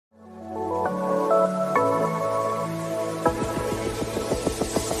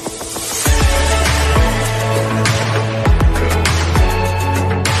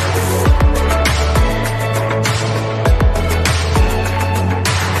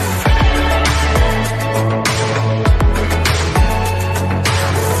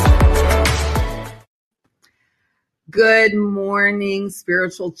Good morning,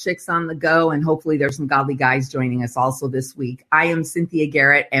 spiritual chicks on the go, and hopefully there's some godly guys joining us also this week. I am Cynthia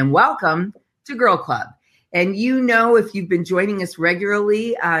Garrett, and welcome to Girl Club. And you know, if you've been joining us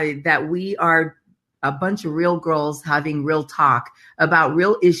regularly, that we are a bunch of real girls having real talk about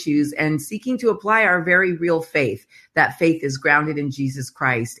real issues and seeking to apply our very real faith. That faith is grounded in Jesus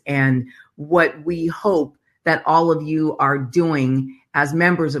Christ. And what we hope that all of you are doing as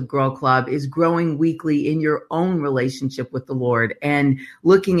members of Girl Club is growing weekly in your own relationship with the Lord and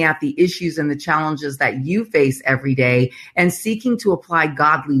looking at the issues and the challenges that you face every day and seeking to apply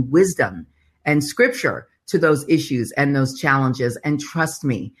godly wisdom and scripture to those issues and those challenges. And trust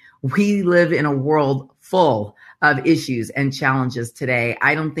me, we live in a world full of issues and challenges today.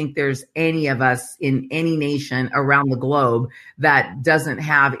 I don't think there's any of us in any nation around the globe that doesn't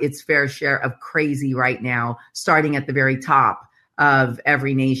have its fair share of crazy right now, starting at the very top of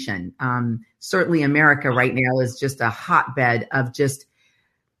every nation. Certainly America right now is just a hotbed of just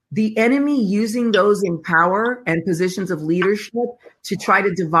the enemy using those in power and positions of leadership to try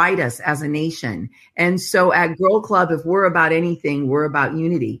to divide us as a nation. And so at Girl Club, if we're about anything, we're about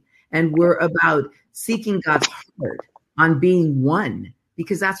unity, and we're about seeking God's heart on being one,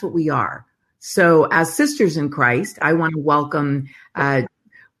 because that's what we are. So as sisters in Christ, I want to welcome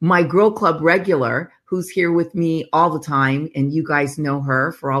my Girl Club regular who's here with me all the time. And you guys know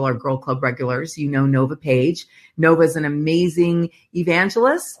her. For all our Girl Club regulars, you know Nova Page. Nova's an amazing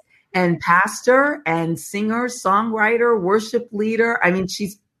evangelist and pastor and singer, songwriter, worship leader. I mean,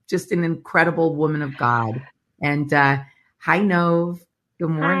 she's just an incredible woman of God. And hi, Nova. Good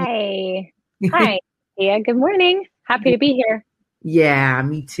morning. Hi. Yeah, good morning. Happy to be here. Yeah,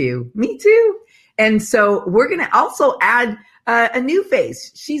 me too. Me too. And so we're going to also add a new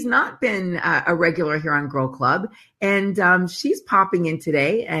face. She's not been a regular here on Girl Club, and she's popping in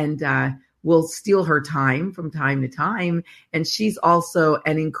today, and we'll steal her time from time to time. And she's also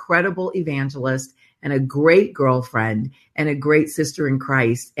an incredible evangelist and a great girlfriend and a great sister in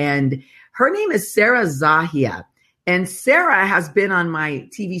Christ. And her name is Sarah Zahia. And Sarah has been on my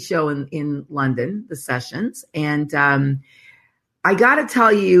TV show in London, The Sessions. And I got to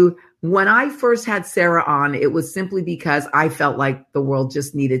tell you, when I first had Sarah on, it was simply because I felt like the world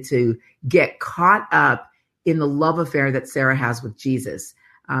just needed to get caught up in the love affair that Sarah has with Jesus.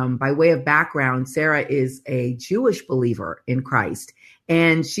 By way of background, Sarah is a Jewish believer in Christ,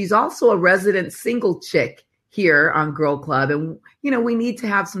 and she's also a resident single chick here on Girl Club. And, you know, we need to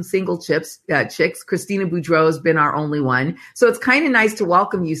have some single chicks. Christina Boudreau has been our only one. So it's kind of nice to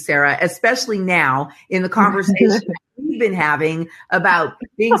welcome you, Sarah, especially now in the conversation that we've been having about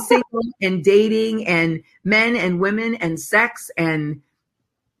being single and dating and men and women and sex and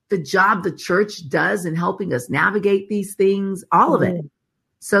the job the church does in helping us navigate these things, all of it.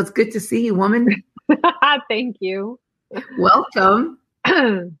 So it's good to see you, woman. Thank you. Welcome.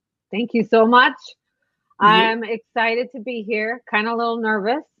 Thank you so much. I'm excited to be here. Kind of a little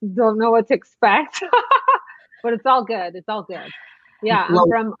nervous. Don't know what to expect, but it's all good. It's all good. Yeah, I'm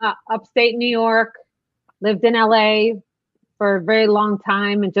from upstate New York, lived in LA for a very long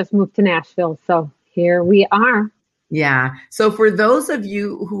time and just moved to Nashville. So here we are. Yeah. So for those of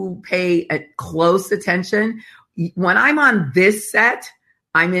you who pay close attention, when I'm on this set,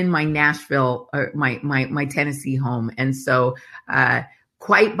 I'm in my Nashville, my Tennessee home. And so,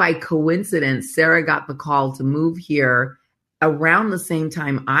 quite by coincidence, Sarah got the call to move here around the same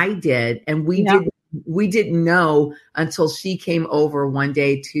time I did. And we didn't know until she came over one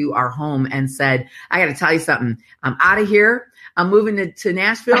day to our home and said, I got to tell you something. I'm out of here. I'm moving to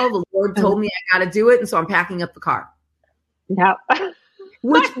Nashville. The Lord told me I got to do it. And so I'm packing up the car. Yeah.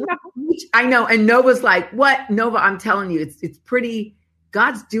 which I know. And Nova's like, what? Nova, I'm telling you, it's pretty,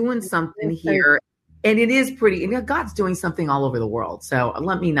 God's doing something here. And it is pretty, and God's doing something all over the world. So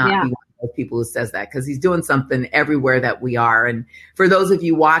let me not be one of those people who says that, because he's doing something everywhere that we are. And for those of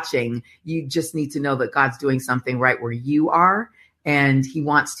you watching, you just need to know that God's doing something right where you are. And he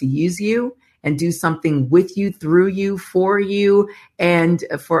wants to use you and do something with you, through you, for you, and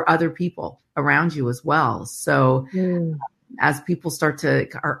for other people around you as well. So as people start to,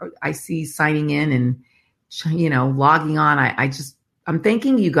 I see signing in and, you know, logging on, I'm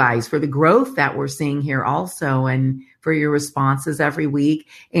thanking you guys for the growth that we're seeing here also, and for your responses every week.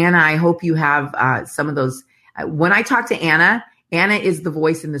 Anna, I hope you have some of those. When I talk to Anna is the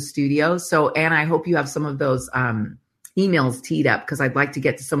voice in the studio. So Anna, I hope you have some of those emails teed up, because I'd like to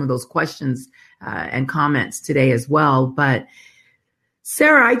get to some of those questions and comments today as well. But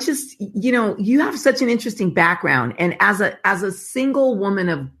Sarah, I just, you know, you have such an interesting background. And as a single woman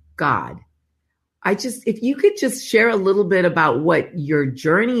of God, if you could just share a little bit about what your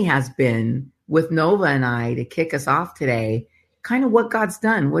journey has been with Nova and I to kick us off today, kind of what God's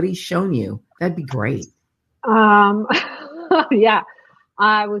done, what he's shown you. That'd be great. Yeah,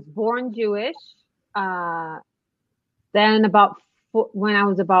 I was born Jewish. Then when I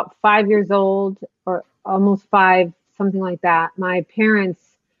was about 5 years old, or almost 5, something like that, my parents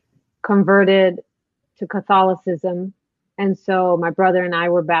converted to Catholicism. And so my brother and I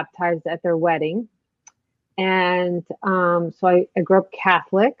were baptized at their wedding. And so I grew up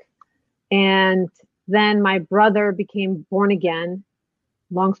Catholic. And then my brother became born again.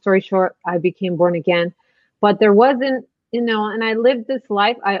 Long story short, I became born again. But there wasn't, and I lived this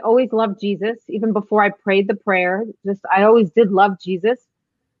life. I always loved Jesus, even before I prayed the prayer. I always did love Jesus.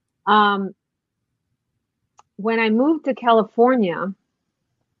 When I moved to California,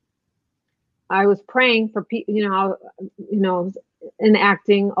 I was praying for people, in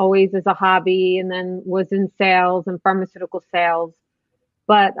acting always as a hobby, and then was in sales and pharmaceutical sales.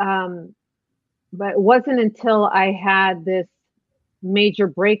 But it wasn't until I had this major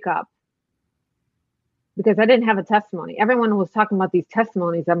breakup, because I didn't have a testimony. Everyone was talking about these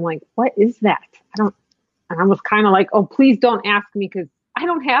testimonies. I'm like, what is that? And I was kind of like, oh, please don't ask me, because I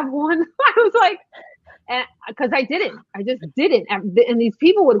don't have one. I was like, because I just didn't. And these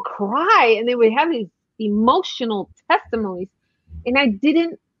people would cry and they would have these emotional testimonies, and I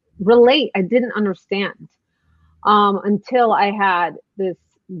didn't relate. I didn't understand until I had this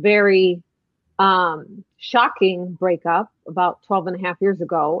very shocking breakup about 12 and a half years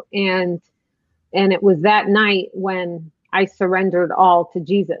ago. And it was that night when I surrendered all to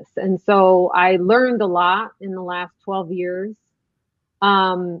Jesus. And so I learned a lot in the last 12 years.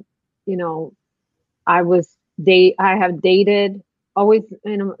 I have dated always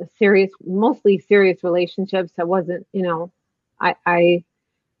in mostly serious relationships. I wasn't,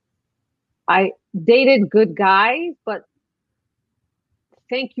 I dated good guys, but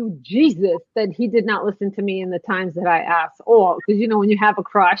thank you, Jesus, that he did not listen to me in the times that I asked. Oh, because when you have a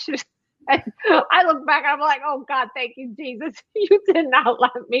crush, I look back, I'm like, oh God, thank you, Jesus. You did not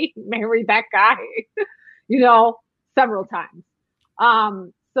let me marry that guy, several times.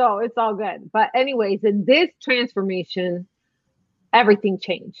 So it's all good. But anyways, in this transformation, everything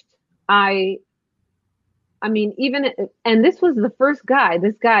changed. And this was the first guy,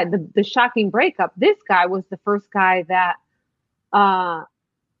 the shocking breakup. This guy was the first guy that,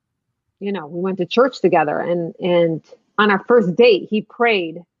 we went to church together, and on our first date, he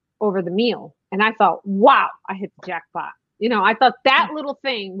prayed over the meal. And I thought, wow, I hit the jackpot. I thought that little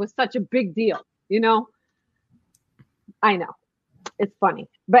thing was such a big deal, I know. It's funny.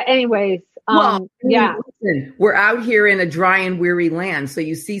 But anyways, listen, we're out here in a dry and weary land. So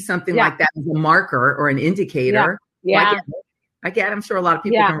you see something like that as a marker or an indicator. Yeah. I get. I'm sure a lot of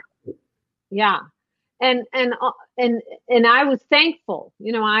people can. Yeah. And I was thankful.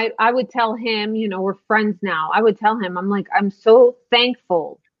 I would tell him, we're friends now. I would tell him, I'm like, I'm so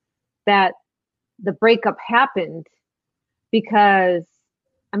thankful that the breakup happened, because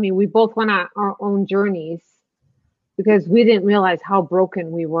we both went on our own journeys, because we didn't realize how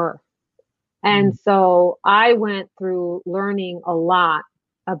broken we were. And so I went through learning a lot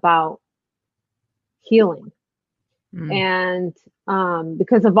about healing. And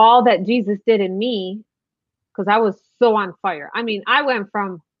because of all that Jesus did in me, because I was so on fire. I went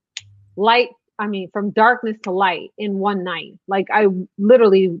from from darkness to light in one night. Like, I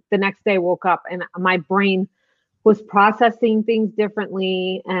literally the next day woke up and my brain was processing things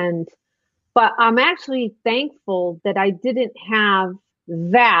differently. But I'm actually thankful that I didn't have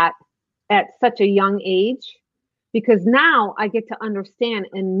that at such a young age, because now I get to understand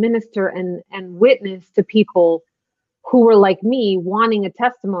and minister and witness to people who were like me, wanting a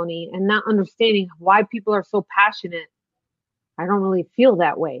testimony and not understanding why people are so passionate. I don't really feel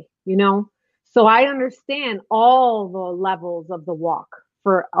that way, So I understand all the levels of the walk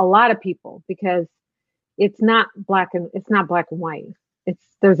for a lot of people, because it's not black and white.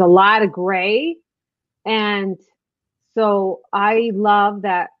 There's a lot of gray. And so I love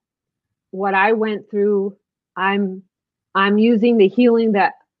that what I went through, I'm using the healing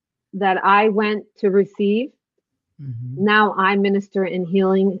that I went to receive. Now I minister in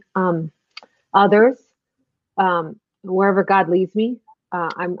healing others wherever God leads me.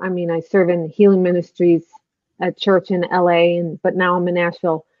 I serve in healing ministries at church in LA, but now I'm in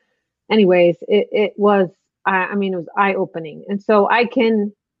Nashville. Anyways, it was eye-opening. And so I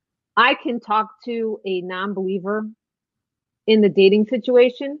can talk to a non-believer in the dating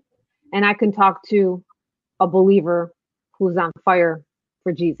situation, and I can talk to a believer who's on fire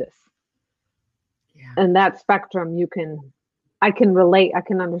for Jesus. And that spectrum, I can relate, I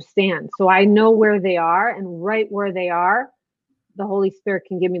can understand. So I know where they are, and right where they are, the Holy Spirit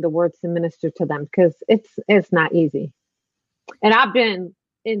can give me the words to minister to them, because it's not easy. And I've been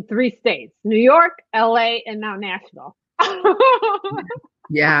in 3 states, New York, LA, and now Nashville.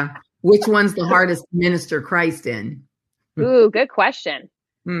 Yeah. Which one's the hardest to minister Christ in? Ooh, good question.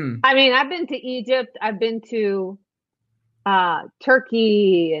 I mean, I've been to Egypt, I've been to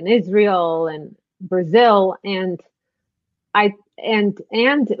Turkey and Israel and Brazil, and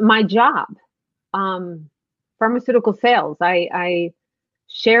my job, pharmaceutical sales. I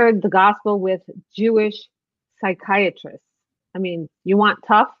shared the gospel with Jewish psychiatrists. I mean, you want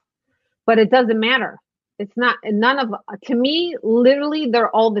tough, but it doesn't matter. It's not, to me, literally,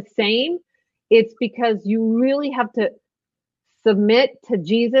 they're all the same. It's because you really have to submit to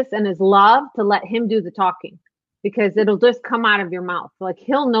Jesus and his love to let him do the talking, because it'll just come out of your mouth. Like,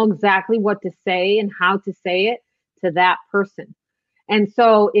 he'll know exactly what to say and how to say it to that person. And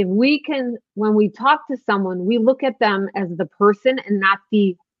so if we can, when we talk to someone, we look at them as the person and not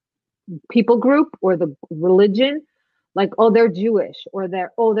the people group or the religion. Like, oh, they're Jewish, or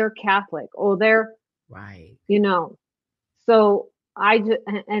they're Catholic, or they're right. So I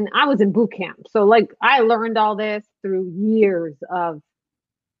was in boot camp. So like, I learned all this through years of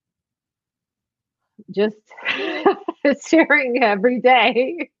just sharing every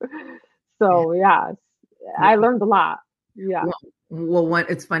day. So yeah, I learned a lot. Yeah. Well,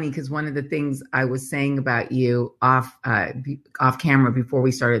 it's funny because one of the things I was saying about you off camera before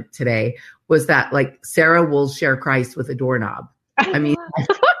we started today was that, like, Sarah will share Christ with a doorknob. I mean,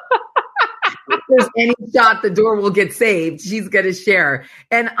 if there's any shot the door will get saved, she's going to share.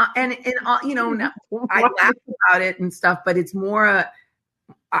 And you know, I laugh about it and stuff, but it's more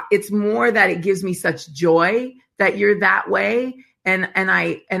that it gives me such joy that you're that way. And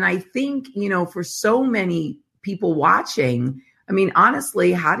I think, you know, for so many people watching, I mean,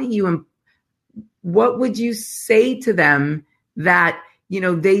 honestly, what would you say to them that, you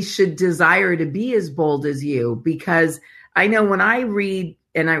know, they should desire to be as bold as you? Because I know when I read,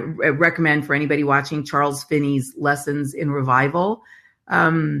 and I recommend for anybody watching, Charles Finney's Lessons in Revival.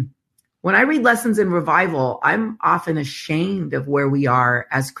 When I read Lessons in Revival, I'm often ashamed of where we are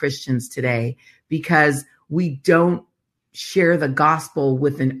as Christians today, because we don't share the gospel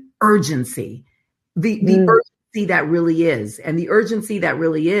with an urgency. The urgency that really is. And the urgency that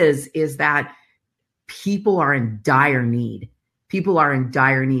really is that people are in dire need. People are in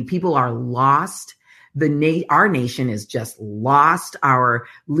dire need. People are lost. Our nation is just lost. Our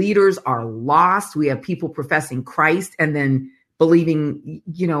leaders are lost. We have people professing Christ and then believing,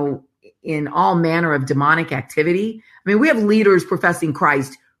 you know, in all manner of demonic activity. I mean, we have leaders professing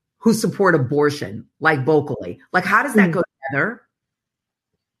Christ who support abortion, like vocally. Like, how does that go together?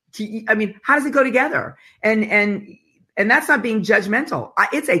 I mean, how does it go together? And that's not being judgmental.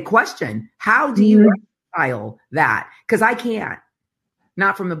 It's a question. How do you reconcile that? Because I can't.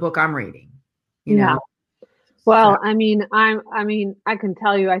 Not from the book I'm reading. You know? Well, I mean, I can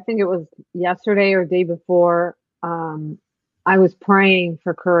tell you, I think it was yesterday or day before, I was praying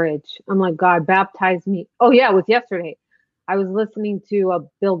for courage. I'm like, God, baptize me. Oh yeah, it was yesterday. I was listening to a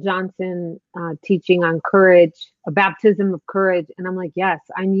Bill Johnson teaching on courage, a baptism of courage. And I'm like, yes,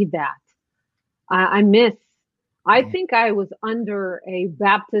 I need that. I think I was under a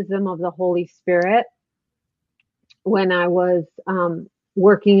baptism of the Holy Spirit when I was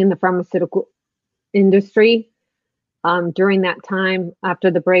working in the pharmaceutical industry during that time after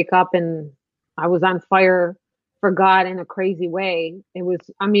the breakup, and I was on fire for God in a crazy way. It was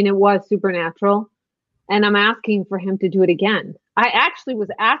supernatural, and I'm asking for him to do it again. I actually was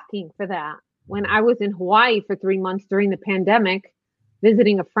asking for that when I was in Hawaii for 3 months during the pandemic,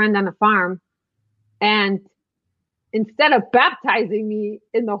 visiting a friend on a farm, and instead of baptizing me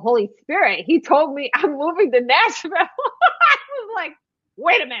in the Holy Spirit, he told me I'm moving to Nashville. I was like,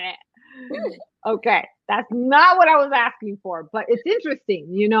 wait a minute. Okay, that's not what I was asking for, but it's interesting,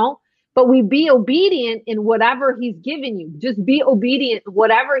 you know, but we be obedient in whatever he's given you. Just be obedient,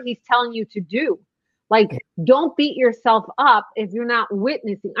 whatever he's telling you to do. Like, don't beat yourself up if you're not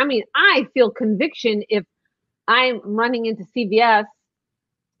witnessing. I mean, I feel conviction if I'm running into CVS,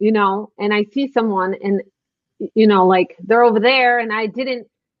 you know, and I see someone and, you know, like they're over there and I didn't,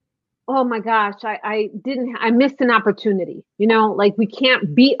 oh my gosh, I missed an opportunity, you know, like we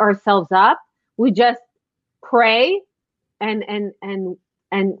can't beat ourselves up. We just pray and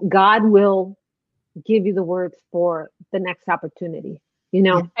God will give you the words for the next opportunity, you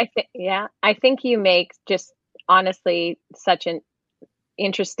know? I think you make just honestly such an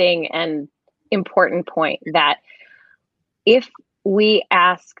interesting and important point that if we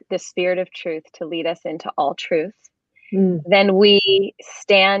ask the Spirit of truth to lead us into all truth, then we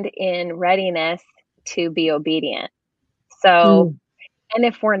stand in readiness to be obedient. So, and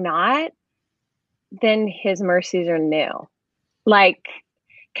if we're not, then his mercies are new. Like,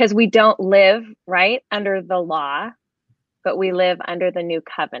 because we don't live right under the law, but we live under the new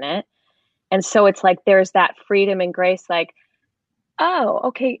covenant. And so it's like, there's that freedom and grace, like, oh,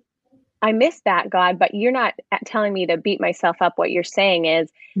 okay, I missed that, God, but you're not telling me to beat myself up. What you're saying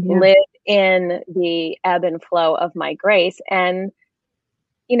is live in the ebb and flow of my grace and,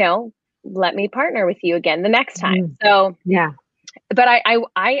 let me partner with you again the next time. So, but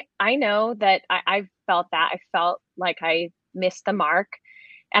I know that I felt that. I felt like I missed the mark,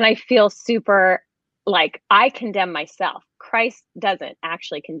 and I feel super like I condemn myself. Christ doesn't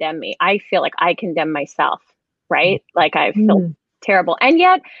actually condemn me. I feel like I condemn myself, right? Like I feel terrible. And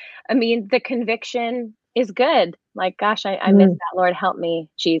yet, I mean, the conviction is good. Like, gosh, I missed that. Lord, help me,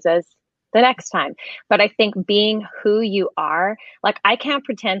 Jesus, the next time. But I think being who you are, like I can't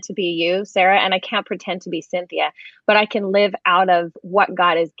pretend to be you, Sarah, and I can't pretend to be Cynthia, but I can live out of what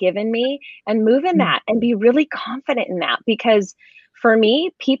God has given me and move in that and be really confident in that. Because for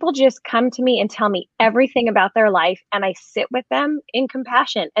me, people just come to me and tell me everything about their life, and I sit with them in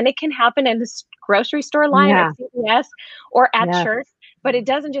compassion. And it can happen in the grocery store line at CVS or at church, but it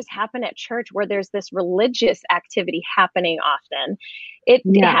doesn't just happen at church where there's this religious activity happening often. It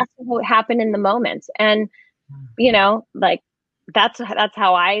has to happen in the moments. And, like that's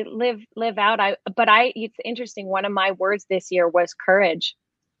how I live out. It's interesting. One of my words this year was courage.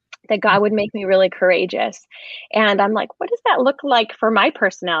 That God would make me really courageous. And I'm like, what does that look like for my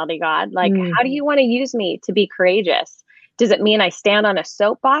personality, God? Like, how do you want to use me to be courageous? Does it mean I stand on a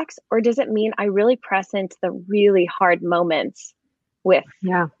soapbox, or does it mean I really press into the really hard moments with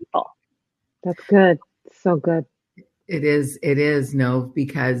people? That's good. So good. It is, no,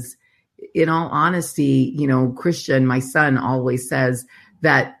 because in all honesty, Christian, my son always says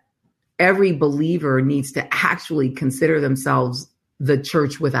that every believer needs to actually consider themselves the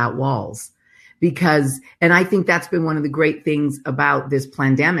church without walls, and I think that's been one of the great things about this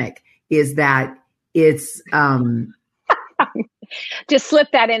pandemic is that it's, just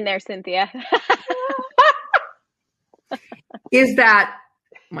slip that in there, Cynthia. Is that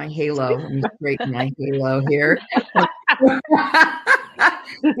my halo? Let me straighten my halo here.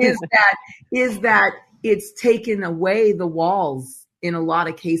 is that it's taken away the walls in a lot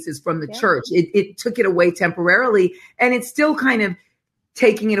of cases from the church. It took it away temporarily, and it's still kind of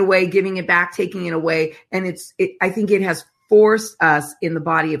taking it away, giving it back, taking it away. And I think it has forced us in the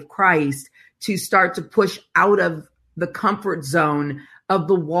body of Christ to start to push out of the comfort zone of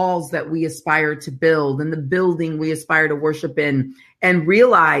the walls that we aspire to build and the building we aspire to worship in, and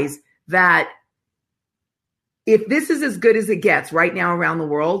realize that if this is as good as it gets right now around the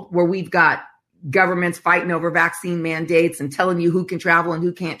world, where we've got governments fighting over vaccine mandates and telling you who can travel and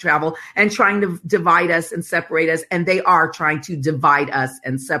who can't travel and trying to divide us and separate us. And they are trying to divide us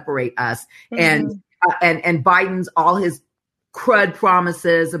and separate us. And Biden's all his crud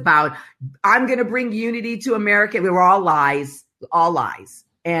promises about, I'm going to bring unity to America. They were all lies.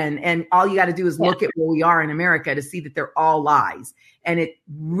 And all you got to do is look at where we are in America to see that they're all lies. And it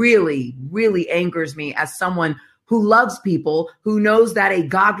really, really angers me as someone who loves people, who knows that a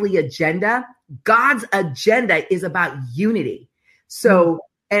godly agenda, God's agenda is about unity. So,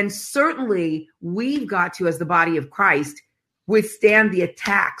 and certainly we've got to, as the body of Christ, withstand the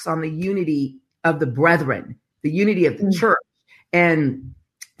attacks on the unity of the brethren, the unity of the church, and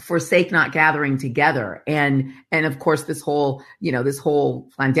forsake not gathering together. And of course, this whole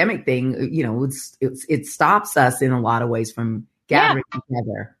pandemic thing, it stops us in a lot of ways from gathering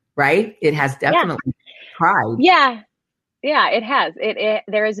together, right? It has definitely tried. Yeah, it has.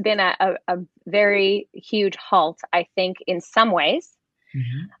 There has been a very huge halt, I think, in some ways.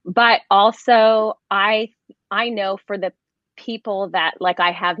 But also, I know for the people that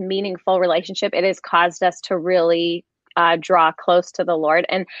I have meaningful relationship, it has caused us to really draw close to the Lord.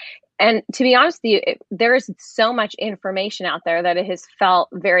 And to be honest with you, there is so much information out there that it has felt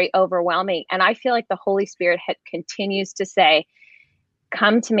very overwhelming. And I feel like the Holy Spirit continues to say,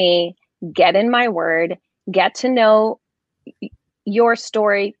 come to me, get in my word, get to know your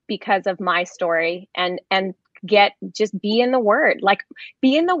story because of my story, and just be in the word,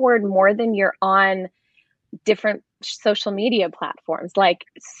 be in the word more than you're on different social media platforms.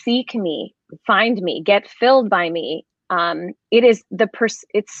 Seek me, find me, get filled by me. It's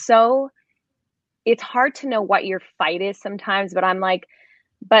hard to know what your fight is sometimes, but I'm like,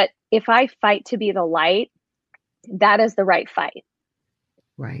 but if I fight to be the light, that is the right fight.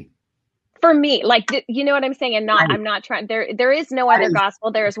 Right. For me, you know what I'm saying? And I'm not trying, there is no other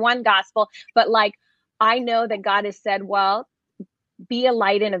gospel. There is one gospel, but I know that God has said, well, be a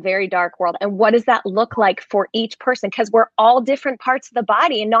light in a very dark world. And what does that look like for each person? Because we're all different parts of the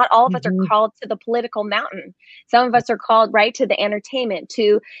body, and not all of us are called to the political mountain. Some of us are called, right, to the entertainment,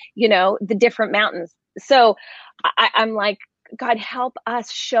 to, the different mountains. So I'm like, God, help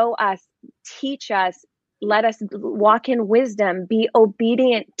us, show us, teach us, let us walk in wisdom, be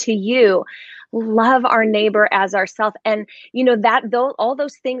obedient to you, love our neighbor as ourselves. And all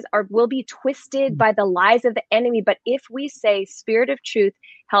those things will be twisted by the lies of the enemy. But if we say, Spirit of truth,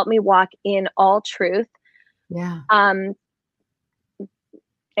 help me walk in all truth. Yeah.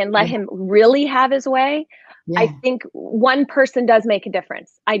 And let him really have his way. Yeah. I think one person does make a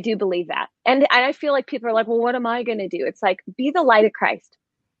difference. I do believe that. And I feel like people are like, well, what am I going to do? It's like, be the light of Christ.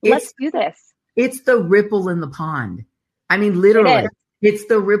 Let's do this. It's the ripple in the pond. I mean, literally, it's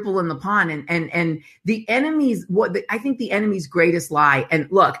the ripple in the pond. And the enemy's, I think the enemy's greatest lie, and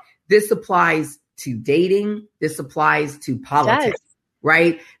look, this applies to dating. This applies to politics,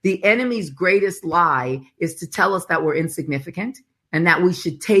 right? The enemy's greatest lie is to tell us that we're insignificant and that we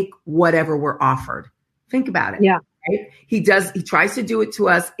should take whatever we're offered. Think about it. Yeah. Right? He tries to do it to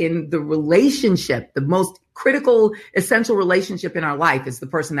us in the relationship. The most critical, essential relationship in our life is the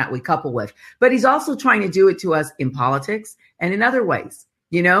person that we couple with. But he's also trying to do it to us in politics and in other ways,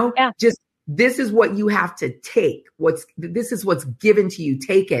 just this is what you have to take. This is what's given to you.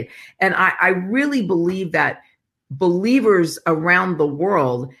 Take it. And I really believe that believers around the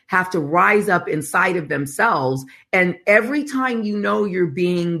world have to rise up inside of themselves. And every time you're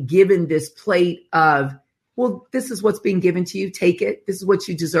being given this plate of, well, this is what's being given to you. Take it. This is what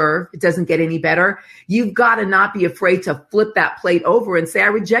you deserve. It doesn't get any better. You've got to not be afraid to flip that plate over and say, I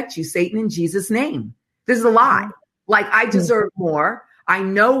reject you, Satan, in Jesus' name. This is a lie. Like, I deserve more. I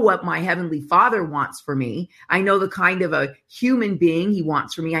know what my heavenly Father wants for me. I know the kind of a human being he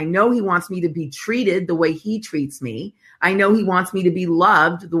wants for me. I know he wants me to be treated the way he treats me. I know he wants me to be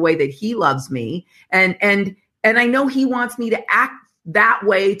loved the way that he loves me. And I know he wants me to act that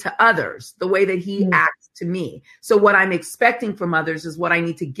way to others, the way that he acts to me. So what I'm expecting from others is what I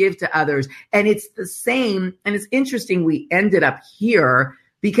need to give to others. And it's the same. And it's interesting we ended up here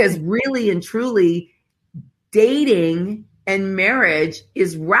because really and truly dating and marriage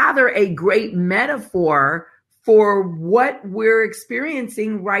is rather a great metaphor for what we're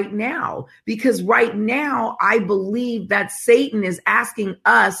experiencing right now. Because right now, I believe that Satan is asking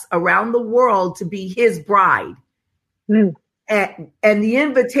us around the world to be his bride. And the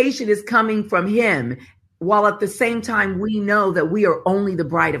invitation is coming from him, while at the same time, we know that we are only the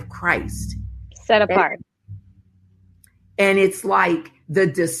bride of Christ. Set apart. And it's like the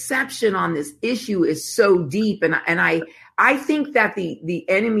deception on this issue is so deep. And I think that the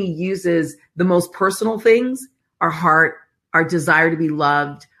enemy uses the most personal things, our heart, our desire to be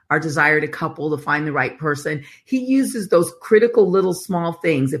loved, our desire to couple, to find the right person. He uses those critical little small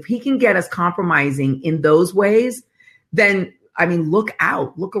things. If he can get us compromising in those ways, then, I mean, look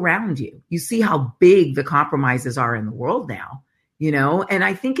out, look around you. You see how big the compromises are in the world now, and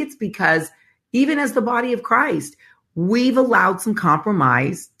I think it's because even as the body of Christ, we've allowed some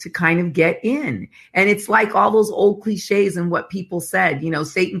compromise to kind of get in. And it's like all those old cliches and what people said,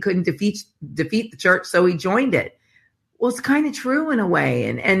 Satan couldn't defeat the church, so he joined it. Well, it's kind of true in a way.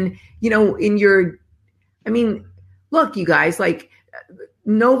 And look, you guys, like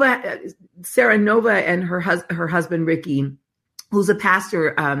Sarah Nova and her husband, Ricky, who's a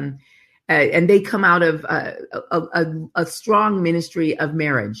pastor, and they come out of a strong ministry of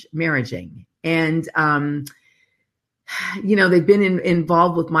marriaging. And, they've been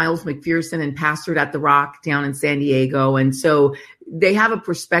involved with Miles McPherson and pastored at The Rock down in San Diego. And so they have a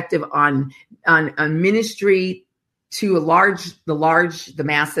perspective on ministry to the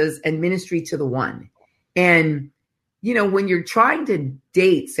masses, and ministry to the one. And, when you're trying to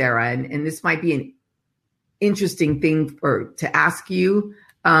date, Sarah, and this might be an interesting thing to ask you,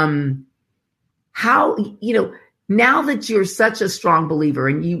 how, now that you're such a strong believer,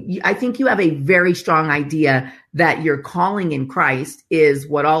 and I think you have a very strong idea that your calling in Christ is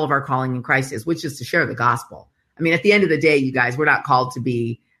what all of our calling in Christ is, which is to share the gospel. I mean, at the end of the day, you guys, we're not called to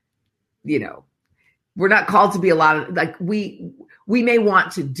be, we're not called to be a lot of, like, we may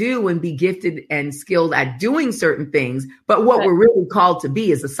want to do and be gifted and skilled at doing certain things, but what we're really called to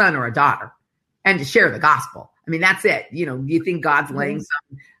be is a son or a daughter, and to share the gospel. I mean, that's it. You think God's laying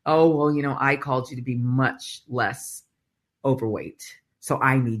some, I called you to be much less overweight, so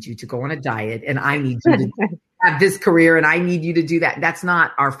I need you to go on a diet, and I need you to have this career, and I need you to do that. That's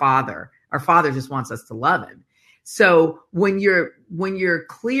not our Father. Our Father just wants us to love him. So when you're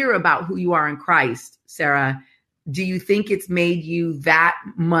clear about who you are in Christ, Sarah, do you think it's made you that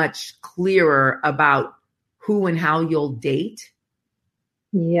much clearer about who and how you'll date?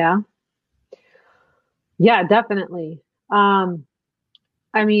 Yeah. Yeah, definitely. I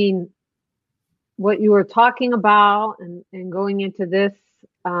mean, what you were talking about and going into this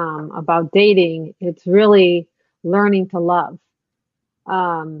about dating, it's really learning to love.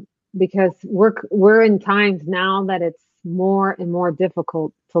 Because we're in times now that it's more and more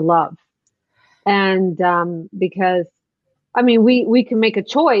difficult to love. And because I mean we can make a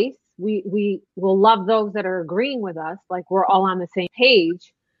choice. We will love those that are agreeing with us, like we're all on the same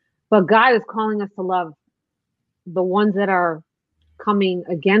page, but God is calling us to love the ones that are coming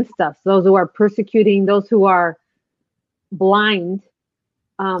against us, those who are persecuting, those who are blind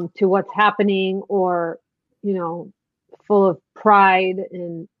to what's happening, or, you know, full of pride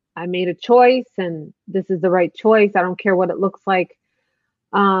and I made a choice and this is the right choice. I don't care what it looks like.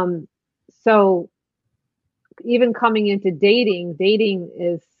 So even coming into dating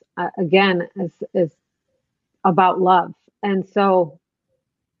is again is about love. And so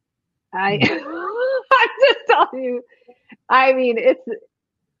I I'm just telling you, I mean,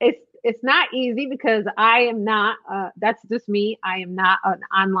 it's not easy because I am not, that's just me. I am not an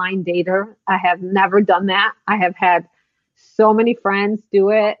online dater. I have never done that. I have had so many friends do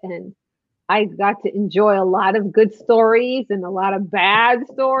it, and I got to enjoy a lot of good stories and a lot of bad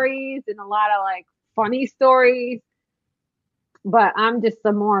stories and a lot of like funny stories. But I'm just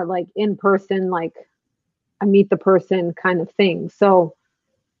a more like in person, like I meet the person kind of thing. So,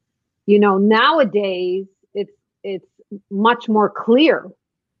 you know, nowadays it's much more clear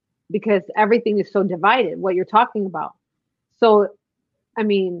because everything is so divided, what you're talking about. So, I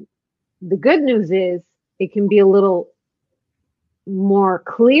mean, the good news is it can be a little more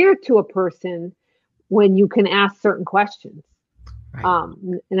clear to a person when you can ask certain questions. Right.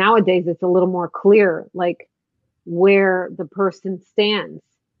 Nowadays, it's a little more clear, like where the person stands,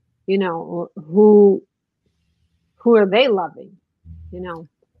 you know, who are they loving, you know?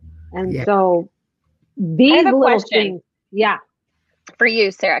 And so these little things, yeah. For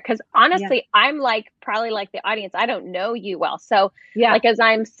you, Sarah, because honestly, I'm like probably like the audience. I don't know you well. So like as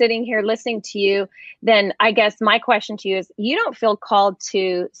I'm sitting here listening to you, then I guess my question to you is, you don't feel called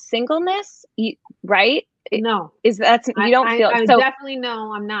to singleness, right? No. Is that you don't feel I so definitely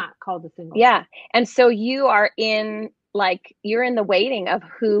know I'm not called to singleness. Yeah. And so you are in like you're in the waiting of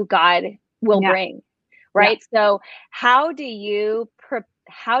who God will bring. Right. So how do you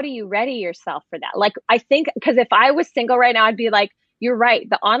ready yourself for that? Like, I think, because if I was single right now, I'd be like, you're right.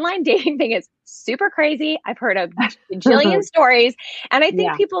 The online dating thing is super crazy. I've heard a bajillion stories, and I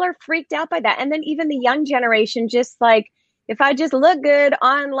think people are freaked out by that. And then even the young generation, just like, if I just look good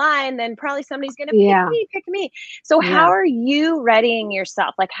online, then probably somebody's going to pick me. So how are you readying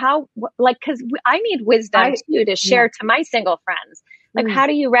yourself? Like because I need wisdom too to share to my single friends. Like, how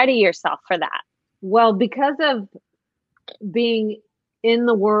do you ready yourself for that? Well, because of being in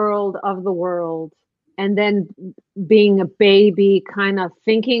the world of the world, and then being a baby, kind of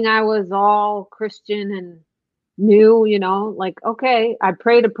thinking I was all Christian and new, you know, like, okay, I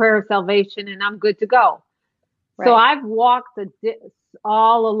prayed a prayer of salvation and I'm good to go. Right. So I've walked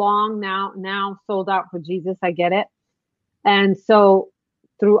all along now sold out for Jesus. I get it. And so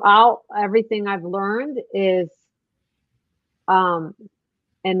throughout everything I've learned is, and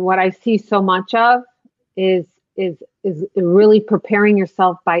what I see so much of is really preparing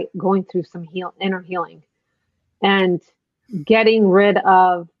yourself by going through some inner healing and getting rid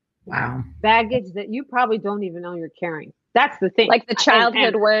of baggage that you probably don't even know you're carrying. That's the thing. Like the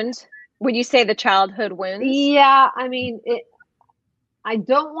childhood wounds. Would you say the childhood wounds? Yeah. I mean, I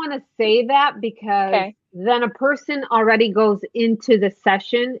don't want to say that because then a person already goes into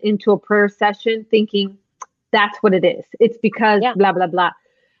a prayer session thinking that's what it is. It's because blah, blah, blah.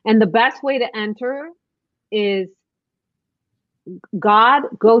 And the best way to enter is God,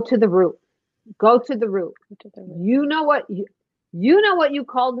 go to the root. Go to the root. You know what you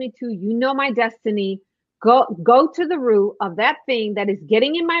called me to. You know my destiny. Go to the root of that thing that is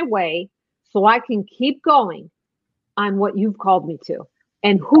getting in my way so I can keep going on what you've called me to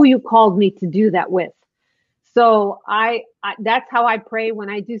and who you called me to do that with. So I that's how I pray when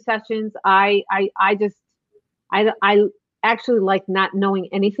I do sessions. I actually like not knowing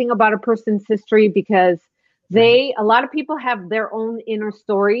anything about a person's history because a lot of people have their own inner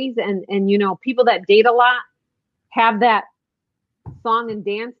stories, and you know, people that date a lot have that song and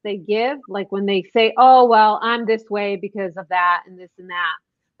dance they give, like when they say, oh, well, I'm this way because of that and this and that,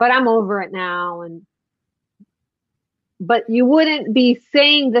 but I'm over it now. But you wouldn't be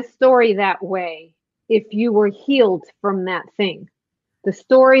saying the story that way if you were healed from that thing. The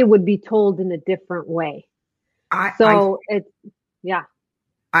story would be told in a different way. I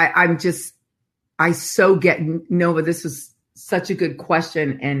so get Nova. This was such a good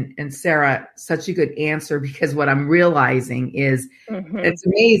question. And Sarah, such a good answer, because what I'm realizing is it's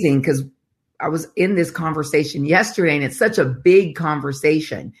amazing, because I was in this conversation yesterday and it's such a big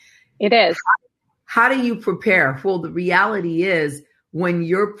conversation. It is. How do you prepare? Well, the reality is, when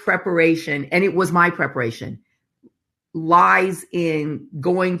your preparation, and it was my preparation, lies in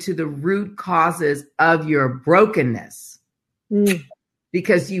going to the root causes of your brokenness,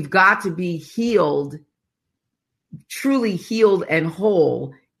 because you've got to be healed, truly healed and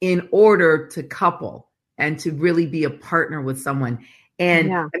whole, in order to couple and to really be a partner with someone.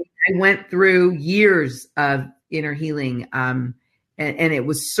 And I went through years of inner healing, and it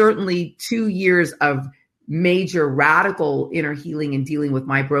was certainly 2 years of major radical inner healing and dealing with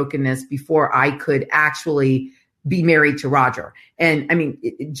my brokenness before I could actually be married to Roger. And I mean,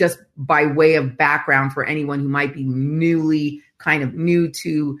 just by way of background for anyone who might be new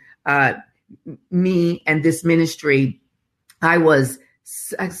to me and this ministry, I was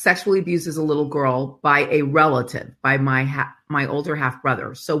sexually abused as a little girl by a relative, by my older half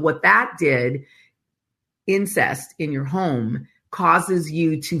brother. So what that did, incest in your home causes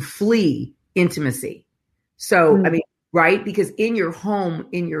you to flee intimacy. So, I mean, right? Because in your home,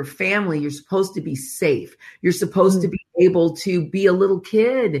 in your family, you're supposed to be safe. You're supposed to be able to be a little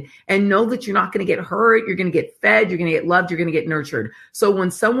kid and know that you're not going to get hurt. You're going to get fed. You're going to get loved. You're going to get nurtured. So when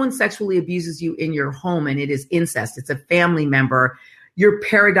someone sexually abuses you in your home, and it is incest, it's a family member, your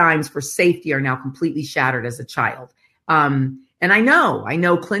paradigms for safety are now completely shattered as a child. And I know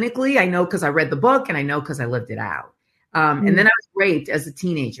clinically, I know because I read the book, and I know because I lived it out. And then I was raped as a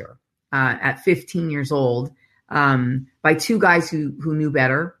teenager at 15 years old by two guys who knew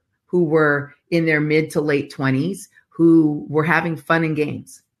better, who were in their mid to late 20s, who were having fun and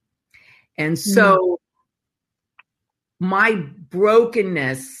games. And so my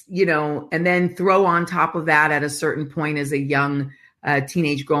brokenness, and then throw on top of that, at a certain point as a young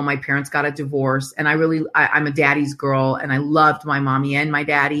teenage girl, my parents got a divorce, and I'm a daddy's girl, and I loved my mommy and my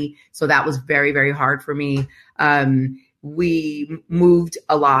daddy. So that was very, very hard for me. We moved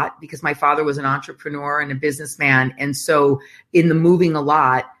a lot because my father was an entrepreneur and a businessman. And so in the moving a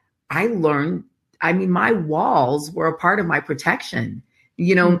lot, I learned, my walls were a part of my protection.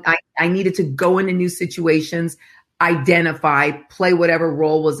 I needed to go into new situations, identify, play whatever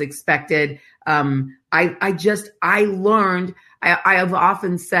role was expected. I learned, I have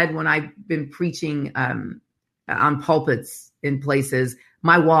often said when I've been preaching on pulpits in places,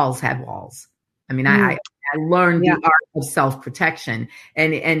 my walls had walls. I learned the art of self-protection,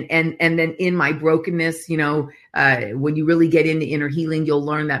 and then in my brokenness, when you really get into inner healing, you'll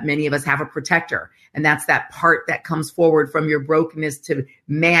learn that many of us have a protector, and that's that part that comes forward from your brokenness to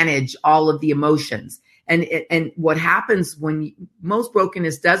manage all of the emotions. And what happens when most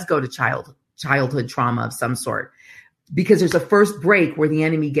brokenness does go to childhood trauma of some sort, because there's a first break where the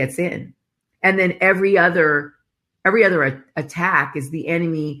enemy gets in, and then every other attack is the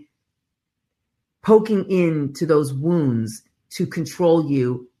enemy poking into those wounds to control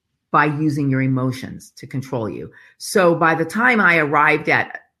you by using your emotions to control you. So by the time I arrived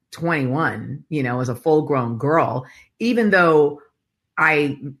at 21, as a full grown girl, even though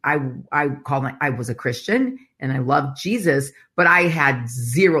I was a Christian and I loved Jesus, but I had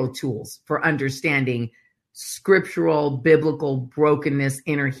zero tools for understanding scriptural, biblical brokenness,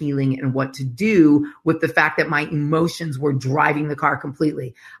 inner healing, and what to do with the fact that my emotions were driving the car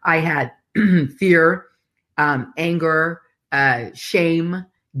completely. I had fear, anger, shame,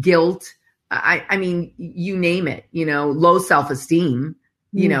 guilt. You name it, low self-esteem,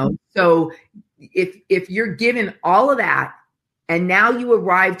 so if you're given all of that, and now you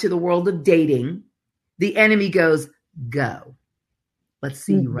arrive to the world of dating, the enemy goes, go, let's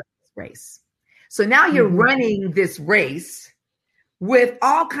see you run this race. So now you're running this race with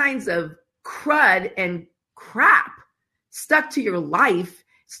all kinds of crud and crap stuck to your life,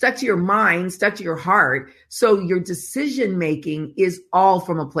 stuck to your mind, stuck to your heart. So your decision making is all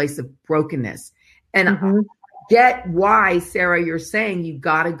from a place of brokenness. And I get why, Sarah, you're saying you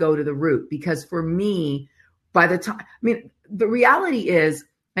got to go to the root, because for me, the reality is,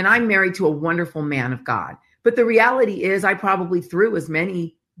 and I'm married to a wonderful man of God, but the reality is I probably threw as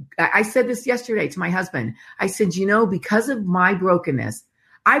many, I said this yesterday to my husband. I said, because of my brokenness,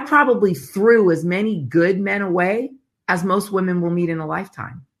 I probably threw as many good men away as most women will meet in a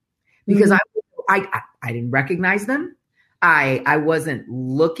lifetime, because I didn't recognize them. I wasn't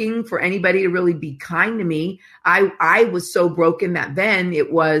looking for anybody to really be kind to me. I was so broken that then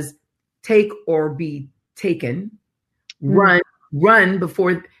it was take or be taken, run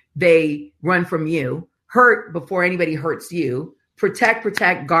before they run from you, hurt before anybody hurts you, protect,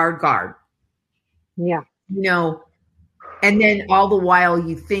 guard. Yeah. And then all the while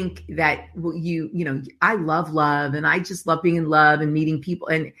you think that I love love and I just love being in love and meeting people.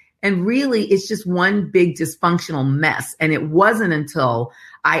 And really it's just one big dysfunctional mess. And it wasn't until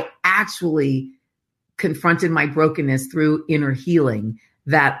I actually confronted my brokenness through inner healing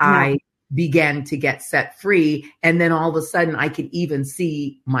that I began to get set free. And then all of a sudden I could even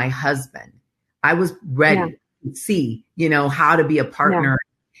see my husband. I was ready to see, how to be a partner.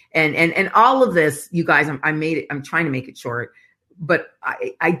 And all of this, you guys, I'm trying to make it short, but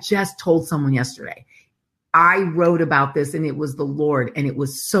I just told someone yesterday, I wrote about this and it was the Lord, and it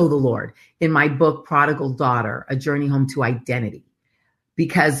was so the Lord in my book, Prodigal Daughter, A Journey Home to Identity,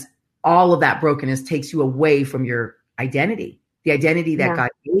 because all of that brokenness takes you away from your identity, the identity that God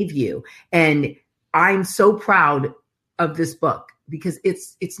gave you. And I'm so proud of this book because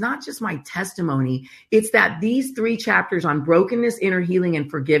it's not just my testimony. It's that these 3 chapters on brokenness, inner healing, and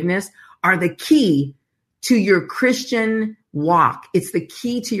forgiveness are the key to your Christian walk. It's the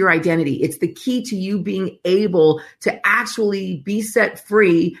key to your identity. It's the key to you being able to actually be set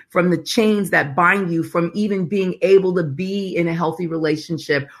free from the chains that bind you from even being able to be in a healthy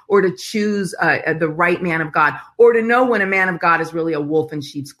relationship or to choose the right man of God or to know when a man of God is really a wolf in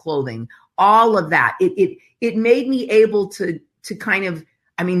sheep's clothing. All of that. It made me able to kind of,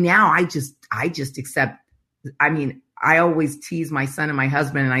 now I just accept, I always tease my son and my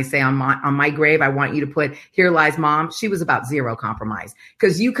husband and I say on my grave, I want you to put, here lies mom. She was about 0 compromise.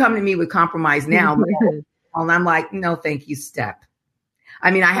 Because you come to me with compromise now and I'm like, no, thank you, step.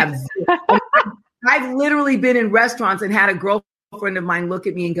 I've literally been in restaurants and had a girlfriend of mine look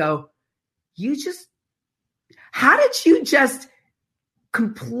at me and go, how did you just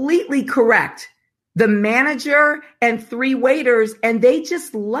completely correct the manager and 3 waiters and they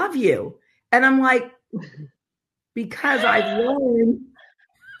just love you? And I'm like, because I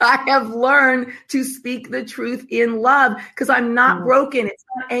have learned to speak the truth in love because I'm not broken. It's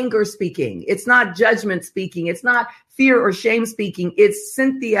not anger speaking. It's not judgment speaking. It's not fear or shame speaking. It's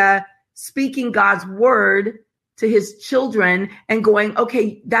Cynthia speaking God's word to his children and going,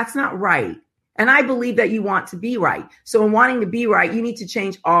 okay, that's not right. And I believe that you want to be right. So in wanting to be right, you need to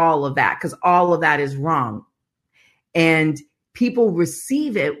change all of that because all of that is wrong. And people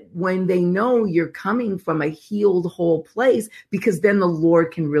receive it when they know you're coming from a healed, whole place, because then the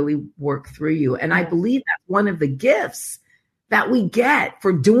Lord can really work through you. And I believe that's one of the gifts that we get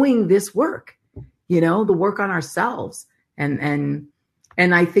for doing this work, the work on ourselves. And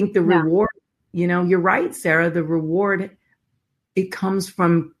I think the reward, you're right, Sarah, the reward, it comes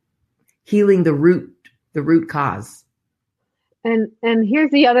from healing the root cause. And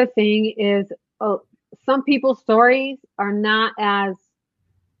here's the other thing is, some people's stories are not as,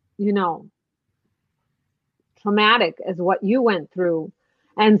 traumatic as what you went through.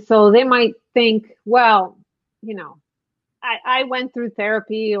 And so they might think, well, I went through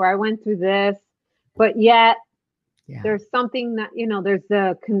therapy or I went through this, but yet there's something that,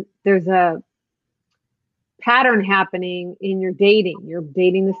 there's a pattern happening in your dating. You're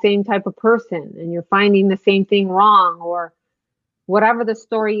dating the same type of person and you're finding the same thing wrong, or whatever the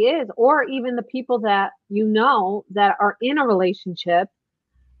story is, or even the people that that are in a relationship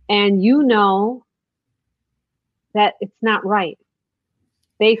and that it's not right.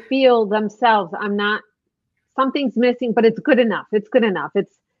 They feel themselves, something's missing, but it's good enough. It's good enough.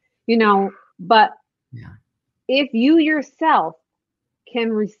 It's, but if you yourself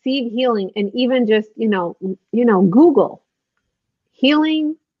can receive healing and even just, Google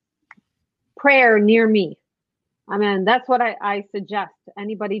healing prayer near me. That's what I suggest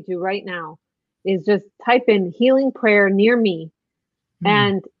anybody do right now is just type in healing prayer near me.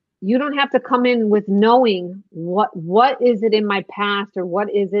 And you don't have to come in with knowing what is it in my past or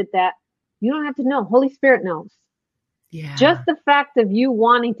what is it that you don't have to know. Holy Spirit knows. Yeah. Just the fact of you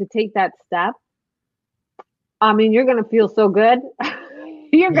wanting to take that step. You're going to feel so good.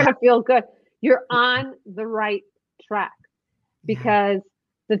 You're going to feel good. You're on the right track because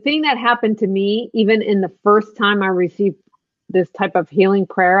the thing that happened to me, even in the first time I received this type of healing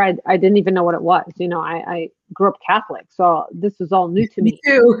prayer, I didn't even know what it was. I grew up Catholic, so this was all new to me. Me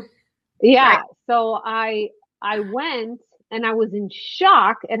too. Yeah. Right. So I went and I was in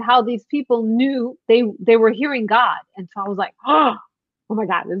shock at how these people knew they were hearing God. And so I was like, oh my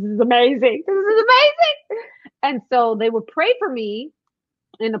God, this is amazing. This is amazing. And so they would pray for me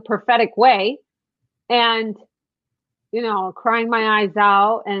in a prophetic way and, crying my eyes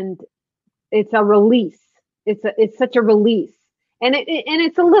out, and it's a release. It's such a release. And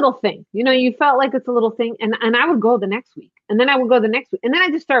it's a little thing, you felt like it's a little thing. And I would go the next week, and then I would go the next week. And then I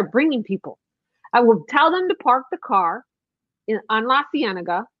just started bringing people. I would tell them to park the car on La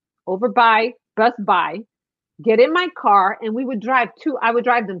Cienega over by Best Buy, get in my car, and I would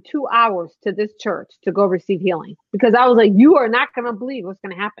drive them 2 hours to this church to go receive healing, because I was like, you are not going to believe what's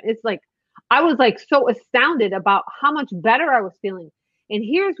going to happen. It's like, I was like so astounded about how much better I was feeling. And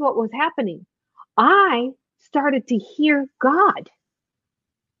here's what was happening. I started to hear God.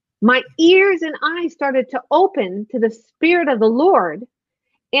 My ears and eyes started to open to the Spirit of the Lord.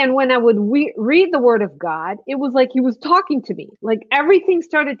 And when I would read the Word of God, it was like he was talking to me. Like everything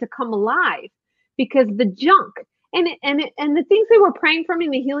started to come alive, because the junk and the things they were praying for me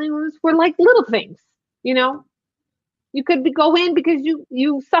in the healing rooms were like little things. You know, you could go in because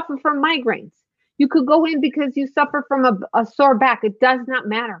you suffer from migraines. You could go in because you suffer from a sore back. It does not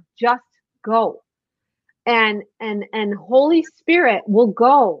matter. Just go. And Holy Spirit will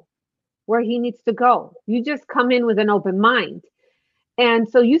go where he needs to go. You just come in with an open mind. And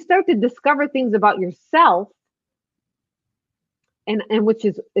so you start to discover things about yourself, and which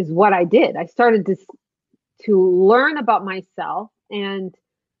is what I did. I started to learn about myself, and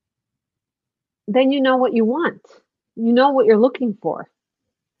then you know what you want. You know what you're looking for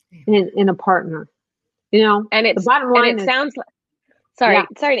in a partner. You know, and it's the bottom line. It sounds like,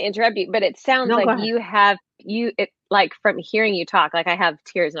 sorry to interrupt you, but it sounds like like from hearing you talk, like I have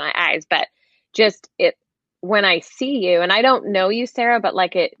tears in my eyes, but just when I see you, and I don't know you, Sarah, but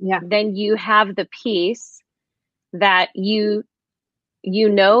then you have the peace that you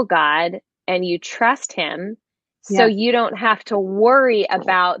know God and you trust him. So you don't have to worry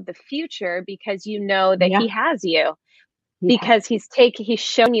about the future, because you know that he has you, because he's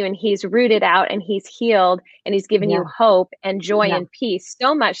shown you, and he's rooted out, and he's healed, and he's given you hope and joy and peace,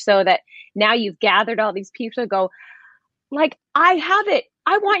 so much so that now you've gathered all these people to go, like, I have it.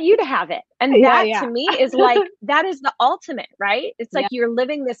 I want you to have it. And that to me is like, that is the ultimate, right? It's like you're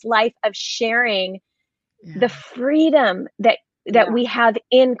living this life of sharing the freedom that we have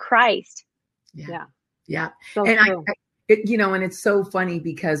in Christ. Yeah. So and true. And it's so funny,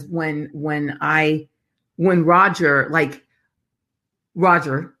 because when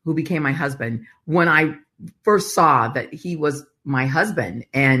Roger, who became my husband, when I first saw that he was my husband,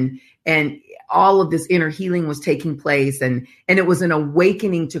 and all of this inner healing was taking place, and it was an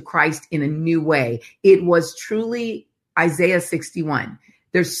awakening to Christ in a new way. It was truly Isaiah 61.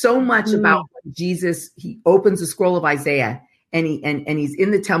 There's so much about Jesus. He opens the scroll of Isaiah, and he's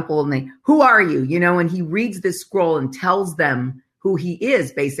in the temple, and who are you? And he reads this scroll and tells them who he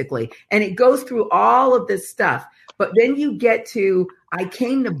is, basically. And it goes through all of this stuff. But then you get to, I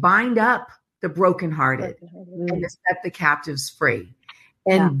came to bind up the brokenhearted and to set the captives free.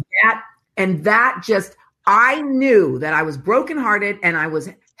 And that just, I knew that I was brokenhearted, and I was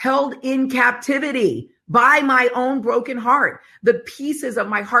held in captivity by my own broken heart. The pieces of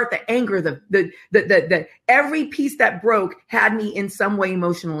my heart, the anger, the every piece that broke had me in some way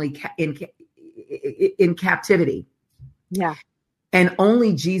emotionally in captivity. Yeah. And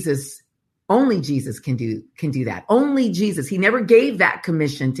only Jesus can do that. Only Jesus. He never gave that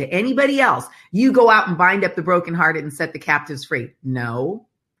commission to anybody else. You go out and bind up the brokenhearted and set the captives free. No.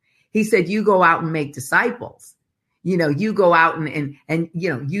 He said, you go out and make disciples. You go out and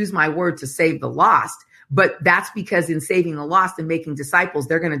use my word to save the lost. But that's because in saving the lost and making disciples,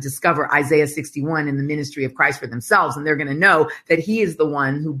 they're going to discover Isaiah 61 and the ministry of Christ for themselves. And they're going to know that he is the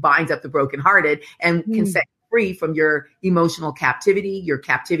one who binds up the brokenhearted and can set you free from your emotional captivity, your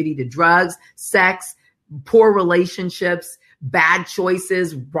captivity to drugs, sex, poor relationships, bad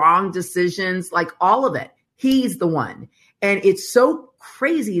choices, wrong decisions, like all of it. He's the one. And it's so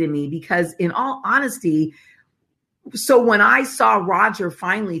crazy to me, because in all honesty, so when I saw Roger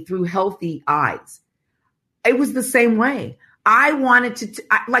finally through healthy eyes, it was the same way. I wanted to,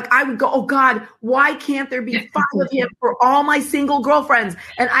 I would go, oh God, why can't there be 5 of him for all my single girlfriends?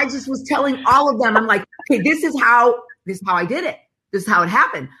 And I just was telling all of them, I'm like, okay, this is how I did it. This is how it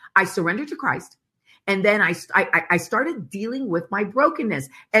happened. I surrendered to Christ. And then I started dealing with my brokenness.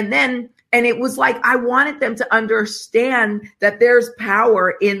 And it was like, I wanted them to understand that there's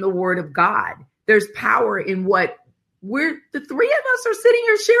power in the word of God. There's power in what the 3 of us are sitting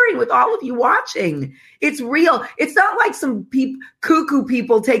here sharing with all of you watching. It's real. It's not like some cuckoo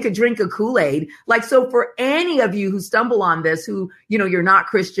people take a drink of Kool-Aid. Like, so for any of you who stumble on this, who, you're not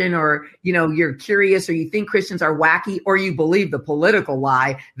Christian, or, you're curious, or you think Christians are wacky, or you believe the political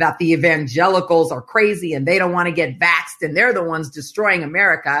lie that the evangelicals are crazy and they don't want to get vaxxed and they're the ones destroying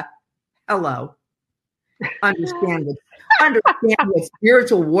America. Hello. Understand what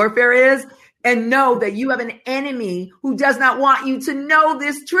spiritual warfare is. And know that you have an enemy who does not want you to know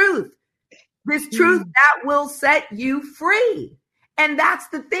this truth that will set you free. And that's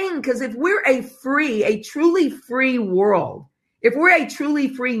the thing, because if we're a truly free world, if we're a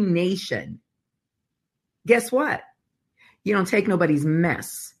truly free nation, guess what? You don't take nobody's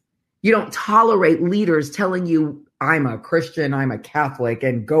mess. You don't tolerate leaders telling you, I'm a Christian, I'm a Catholic,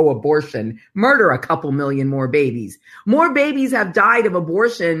 and go abortion, murder a couple million more babies. More babies have died of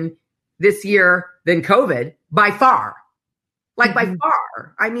abortion this year than COVID by far. Like by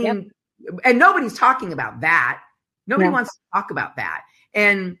far. I mean, and nobody's talking about that. Nobody wants to talk about that.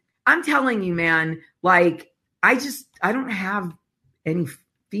 And I'm telling you, man, like, I don't have any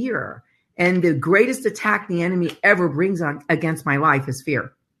fear. And the greatest attack the enemy ever brings on against my life is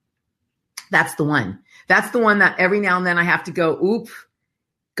fear. That's the one. That's the one that every now and then I have to go, oop,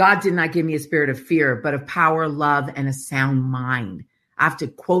 God did not give me a spirit of fear, but of power, love, and a sound mind. I have to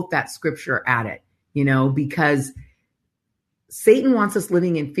quote that scripture at it, because Satan wants us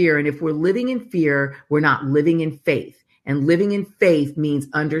living in fear. And if we're living in fear, we're not living in faith. And living in faith means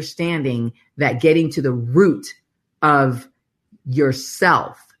understanding that getting to the root of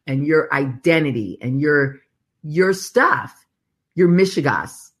yourself and your identity and your stuff, your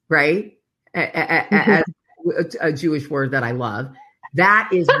mishigas, right? A Jewish word that I love.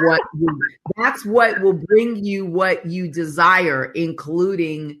 That's what will bring you what you desire,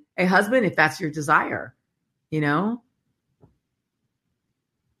 including a husband, if that's your desire,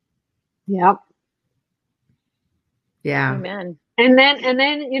 Yep. Yeah. Amen. And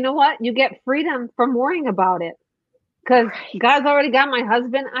then you know what? You get freedom from worrying about it. Because God's already got my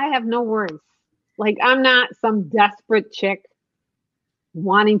husband. I have no worries. Like, I'm not some desperate chick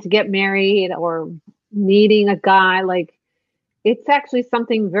wanting to get married or needing a guy. Like, it's actually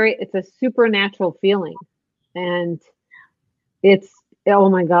something it's a supernatural feeling. And it's, oh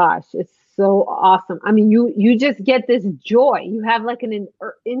my gosh, it's so awesome. I mean, you just get this joy. You have like an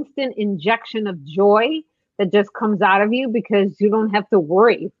instant injection of joy that just comes out of you because you don't have to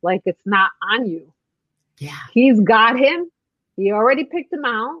worry. Like, it's not on you. Yeah. He's got him. He already picked him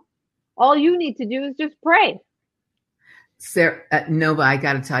out. All you need to do is just pray. Sarah, Nova, I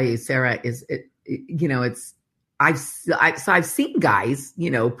got to tell you, Sarah I've seen guys,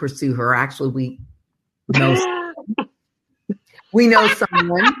 pursue her. Actually, we know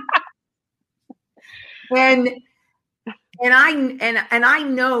someone. And I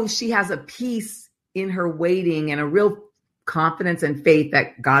know she has a peace in her waiting and a real confidence and faith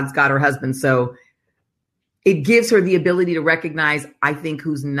that God's got her husband. So it gives her the ability to recognize, I think,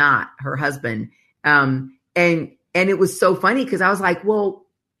 who's not her husband. And it was so funny because I was like, well,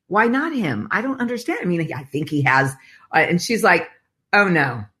 why not him? I don't understand. I mean, I think he has. And she's like, oh,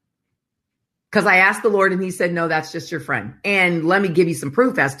 no. Because I asked the Lord and he said, no, that's just your friend. And let me give you some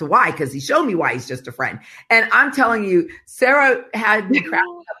proof as to why, because he showed me why he's just a friend. And I'm telling you, Sarah had me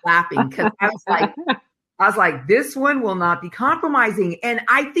cracking up laughing because I was like, this one will not be compromising. And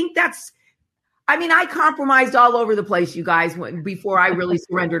I think I compromised all over the place, you guys, before I really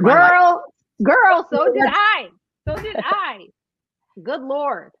surrendered my life. Girl, so did I. So did I. Good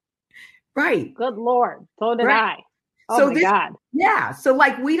Lord. Right. Good Lord. So did right. I. Oh my God. Yeah. So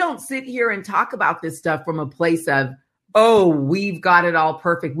like, we don't sit here and talk about this stuff from a place of, oh, we've got it all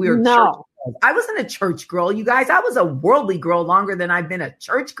perfect. We're church girls. I wasn't a church girl, you guys. I was a worldly girl longer than I've been a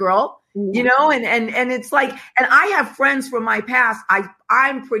church girl, and it's like, and I have friends from my past.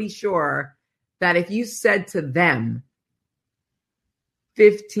 I'm pretty sure that if you said to them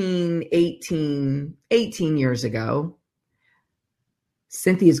 15, 18 years ago,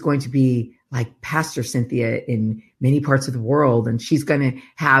 Cynthia is going to be like Pastor Cynthia in many parts of the world, and she's going to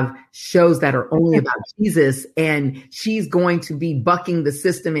have shows that are only about Jesus, and she's going to be bucking the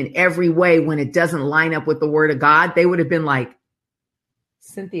system in every way when it doesn't line up with the word of God, they would have been like,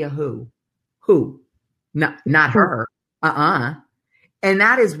 Cynthia who? Not her. And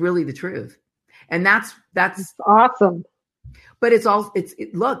that is really the truth. And that's awesome. But it's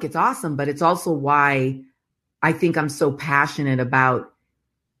awesome, but it's also why I think I'm so passionate about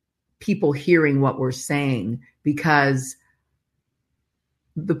people hearing what we're saying, because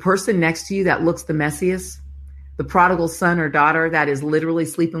the person next to you that looks the messiest, the prodigal son or daughter that is literally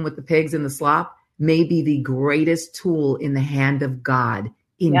sleeping with the pigs in the slop, may be the greatest tool in the hand of God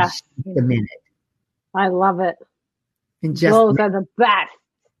in just a minute. I love it. Those are the best.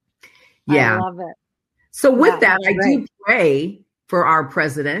 Yeah. I love it. So with that, I do pray for our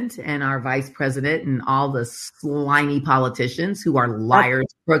president and our vice president and all the slimy politicians who are liars,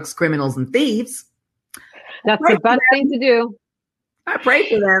 crooks, criminals, and thieves. That's the best thing to do. I pray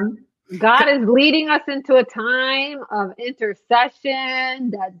for them. God is leading us into a time of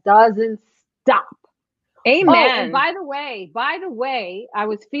intercession that doesn't stop. Amen. Oh, and by the way, I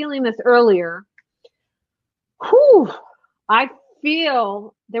was feeling this earlier. I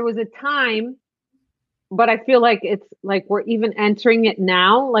feel there was a time but I feel like it's like we're even entering it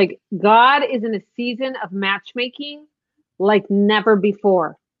now. Like God is in a season of matchmaking like never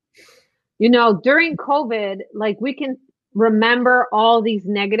before. You know, during COVID, like we can remember all these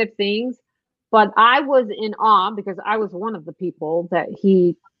negative things, but I was in awe because I was one of the people that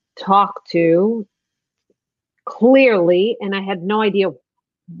he talked to clearly, and I had no idea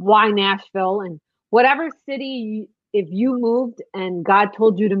why Nashville and whatever city, if you moved and God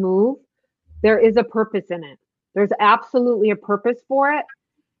told you to move, there is a purpose in it. There's absolutely a purpose for it.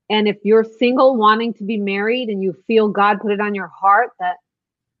 And if you're single wanting to be married and you feel God put it on your heart that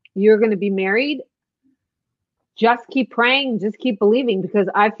you're going to be married, just keep praying, just keep believing, because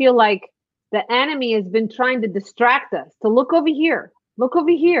I feel like the enemy has been trying to distract us to look over here,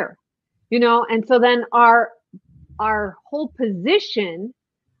 you know, and so then our whole position,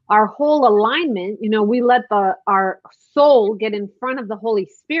 our whole alignment, you know, we let our soul get in front of the Holy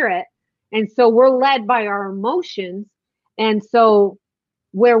Spirit. And so we're led by our emotions. And so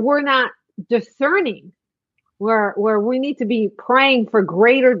where we're not discerning, where we need to be praying for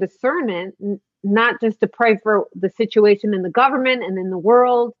greater discernment, not just to pray for the situation in the government and in the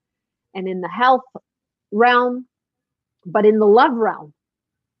world and in the health realm, but in the love realm,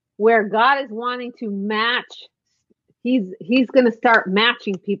 where God is wanting to match. He's going to start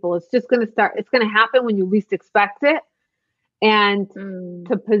matching people. It's going to happen when you least expect it. And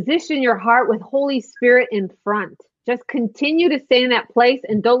to position your heart with Holy Spirit in front. Just continue to stay in that place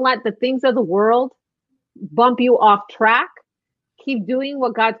and don't let the things of the world bump you off track. Keep doing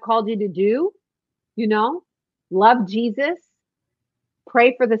what God's called you to do. You know, love Jesus,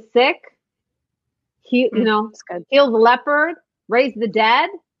 pray for the sick, heal the leopard, raise the dead,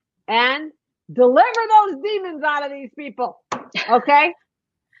 and deliver those demons out of these people. Okay?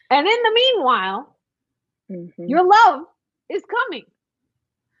 And in the meanwhile, your love is coming.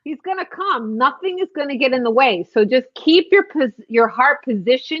 He's going to come. Nothing is going to get in the way. So just keep your heart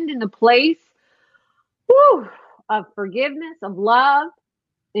positioned in a place of forgiveness, of love,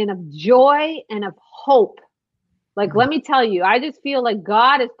 and of joy, and of hope. Like, let me tell you, I just feel like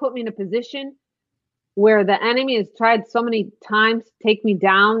God has put me in a position where the enemy has tried so many times to take me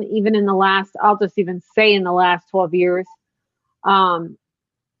down, even in the last, I'll just even say in the last 12 years,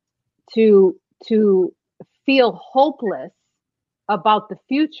 to feel hopeless about the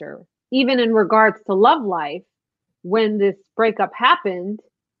future, even in regards to love life, when this breakup happened.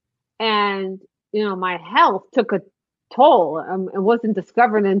 And, you know, my health took a toll. It wasn't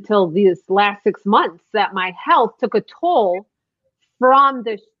discovered until these last 6 months that my health took a toll from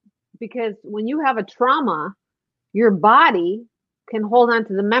this, because when you have a trauma, your body can hold on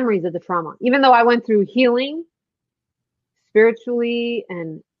to the memories of the trauma. Even though I went through healing spiritually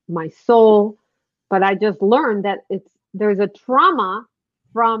and my soul, but I just learned that there's a trauma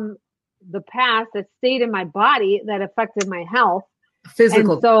from the past that stayed in my body that affected my health.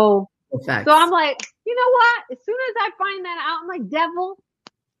 Physical. And so effects. I'm like, you know what? As soon as I find that out, I'm like, devil,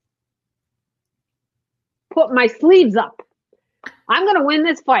 put my sleeves up. I'm going to win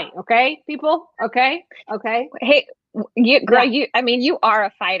this fight. Okay, people? Okay. Hey, you are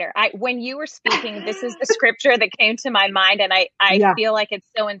a fighter. When you were speaking, this is the scripture that came to my mind, and I feel like it's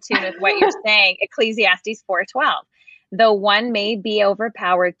so in tune with what you're saying. Ecclesiastes 4:12. Though one may be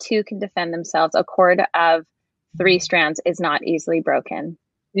overpowered, two can defend themselves. A cord of 3 strands is not easily broken.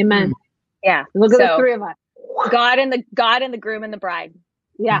 Amen. Yeah. Look at the 3 of us. God and the groom and the bride.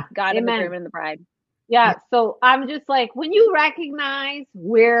 Yeah. God Amen. and the groom and the bride. Yeah. So I'm just like, when you recognize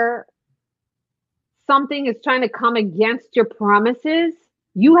where something is trying to come against your promises,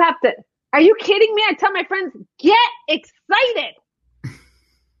 you have to, are you kidding me? I tell my friends, get excited.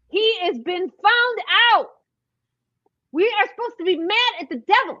 He has been found out. We are supposed to be mad at the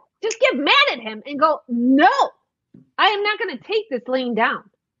devil. Just get mad at him and go, no, I am not going to take this laying down.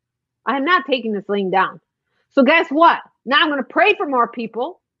 I am not taking this laying down. So guess what? Now I'm going to pray for more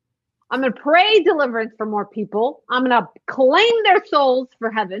people. I'm going to pray deliverance for more people. I'm going to claim their souls for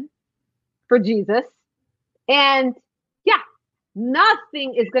heaven, for Jesus. And yeah,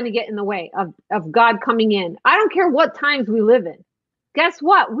 nothing is going to get in the way of God coming in. I don't care what times we live in. Guess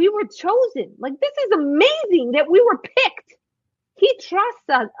what? We were chosen. Like, this is amazing that we were picked. He trusts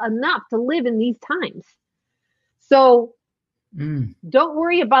us enough to live in these times. So don't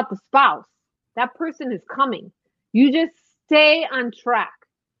worry about the spouse. That person is coming. You just stay on track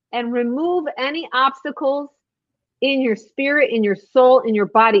and remove any obstacles in your spirit, in your soul, in your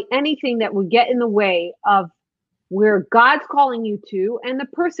body, anything that would get in the way of where God's calling you to and the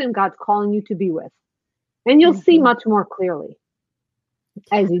person God's calling you to be with. And you'll see much more clearly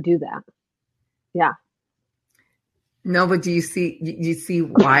as you do that. Yeah. No, but do you see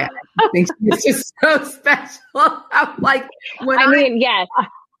why I think she's just so special? I'm like, yes.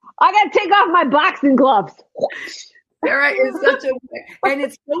 I got to take off my boxing gloves. Sarah is such and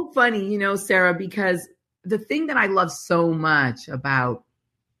it's so funny, Sarah, because the thing that I love so much about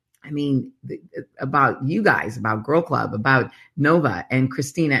you guys, about Girl Club, about Nova and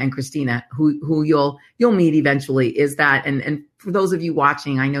Christina, who you'll meet eventually, is that, and for those of you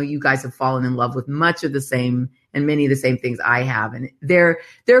watching, I know you guys have fallen in love with much of the same and many of the same things I have, and they're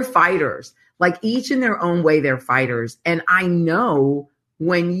fighters, like each in their own way, they're fighters, and I know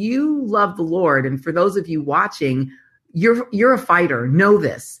when you love the Lord, and for those of you watching, you're a fighter. Know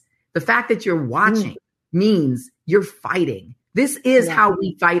this: the fact that you're watching means you're fighting. This is how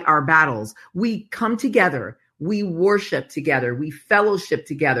we fight our battles. We come together. We worship together. We fellowship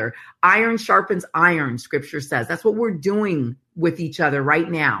together. Iron sharpens iron, scripture says. That's what we're doing with each other right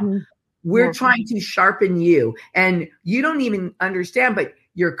now. We're trying to sharpen you. And you don't even understand, but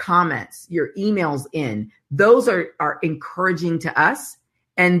your comments, your emails those are encouraging to us.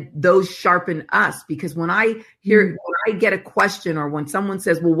 And those sharpen us, because when I get a question, or when someone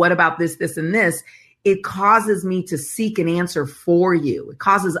says, well, what about this, this, and this? It causes me to seek an answer for you. It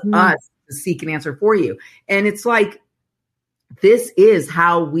causes us to seek an answer for you. And it's like, this is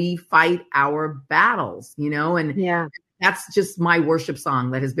how we fight our battles, and that's just my worship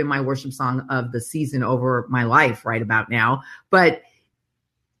song. That has been my worship song of the season over my life right about now. But,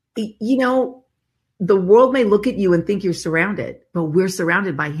 the world may look at you and think you're surrounded, but we're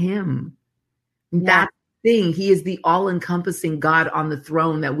surrounded by him. That's thing. He is the all-encompassing God on the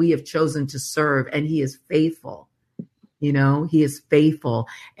throne that we have chosen to serve, and he is faithful. He is faithful.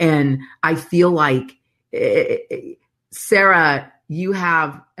 And I feel like, Sarah, you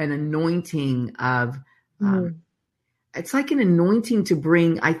have an anointing of, it's like an anointing to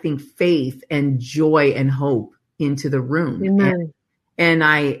bring, I think, faith and joy and hope into the room. Amen. And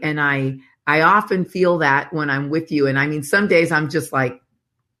I often feel that when I'm with you. And some days I'm just like,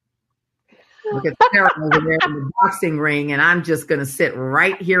 look at Sarah over there in the boxing ring, and I'm just going to sit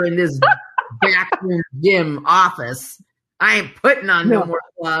right here in this backroom gym office. I ain't putting on no more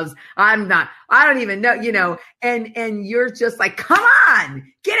gloves. I don't even know, and you're just like, come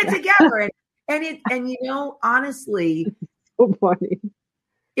on, get it together. And honestly, so funny.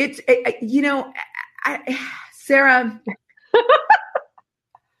 It's, Sarah.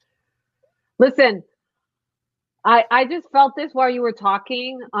 Listen, I just felt this while you were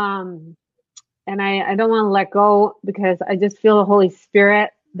talking. And I don't want to let go, because I just feel the Holy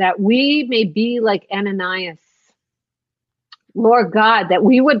Spirit that we may be like Ananias. Lord God, that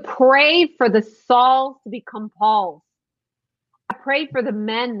we would pray for the Sauls to become Pauls. I pray for the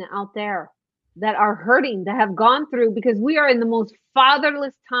men out there that are hurting, that have gone through, because we are in the most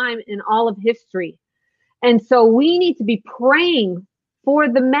fatherless time in all of history. And so we need to be praying for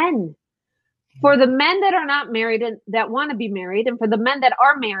the men that are not married and that want to be married, and for the men that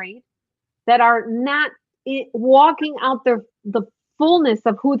are married, that are not walking out the fullness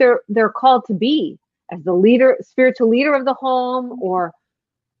of who they're called to be as the leader, spiritual leader of the home, or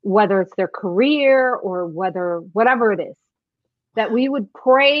whether it's their career, or whatever it is, that we would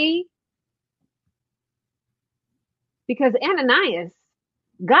pray. Because Ananias,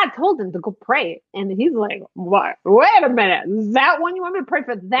 God told him to go pray, and he's like, "What? Wait a minute, is that one you want me to pray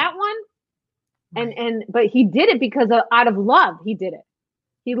for? That one?" But he did it because out of love. He did it.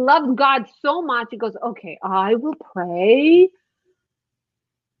 He loved God so much. He goes, okay, I will pray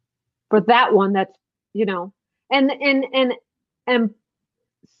for that one. That's, and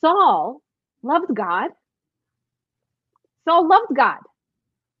Saul loved God. Saul loved God.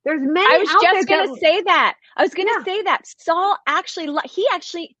 There's many. I was just going to say that. I was going to say that Saul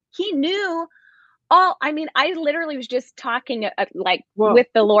he knew all. I mean, I literally was just talking with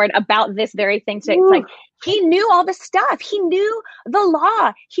the Lord about this very thing. So it's like, he knew all the stuff. He knew the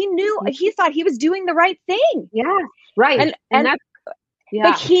law. He thought he was doing the right thing. Yeah. Right. And that's,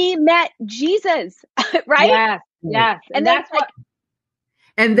 but he met Jesus, right? Yes. And that's what,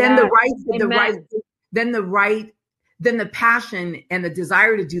 and then then the passion and the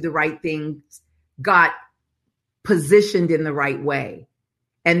desire to do the right thing got positioned in the right way.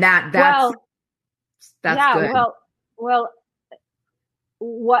 And that's good. Well,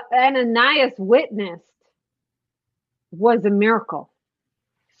 what Ananias witnessed was a miracle.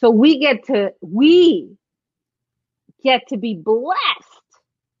 So we get to be blessed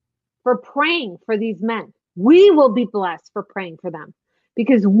for praying for these men. We will be blessed for praying for them,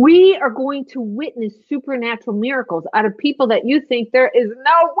 because we are going to witness supernatural miracles out of people that you think there is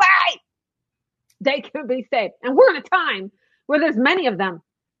no way they can be saved. And we're in a time where there's many of them,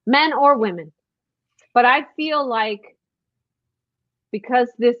 men or women. But I feel like because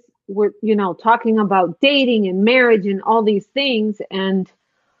we're, talking about dating and marriage and all these things, and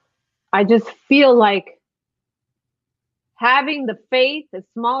I just feel like having the faith as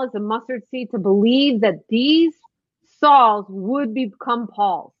small as a mustard seed to believe that these Sauls would become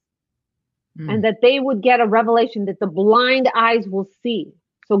Pauls and that they would get a revelation that the blind eyes will see.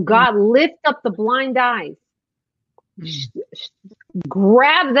 So God lift up the blind eyes,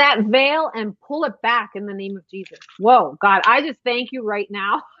 grab that veil and pull it back in the name of Jesus. Whoa, God, I just thank you right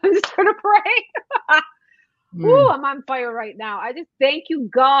now. I'm just going to pray. Ooh, I'm on fire right now. I just thank you,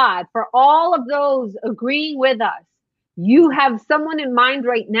 God, for all of those agreeing with us. You have someone in mind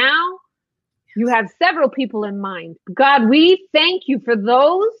right now. You have several people in mind. God, we thank you for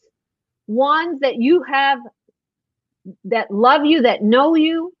those ones that you have that love you, that know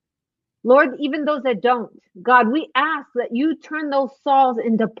you. Lord, even those that don't. God, we ask that you turn those Sauls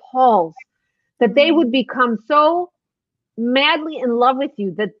into Pauls, that they would become so madly in love with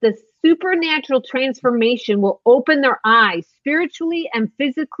you, that the supernatural transformation will open their eyes spiritually and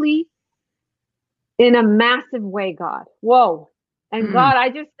physically in a massive way, God. Whoa. And God, I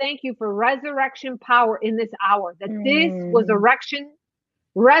just thank you for resurrection power in this hour, that this was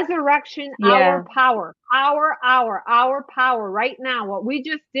resurrection, our power, our power right now. What we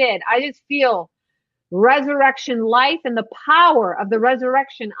just did, I just feel resurrection life and the power of the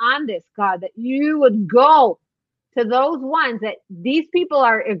resurrection on this, God, that you would go to those ones that these people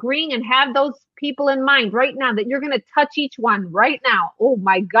are agreeing and have those people in mind right now, that you're going to touch each one right now. Oh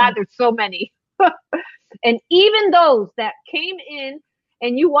my God, there's so many. And even those that came in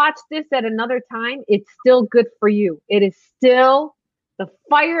and you watched this at another time, it's still good for you. It is still, the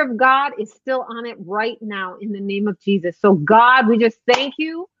fire of God is still on it right now in the name of Jesus. So God, we just thank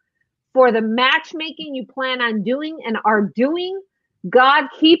you for the matchmaking you plan on doing and are doing. God,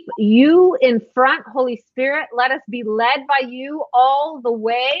 keep you in front, Holy Spirit. Let us be led by you all the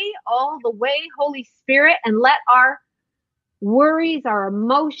way, Holy Spirit, and let our worries, our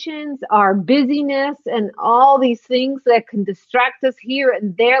emotions, our busyness, and all these things that can distract us here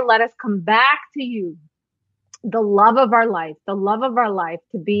and there, let us come back to you. The love of our life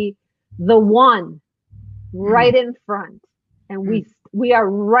to be the one right in front. And we are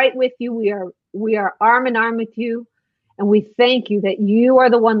right with you. We are arm in arm with you. And we thank you that you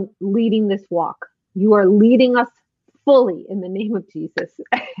are the one leading this walk. You are leading us fully in the name of Jesus.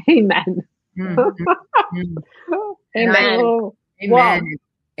 Amen. Amen. Amen.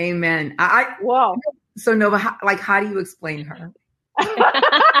 Amen. Wow. So Nova, how do you explain her?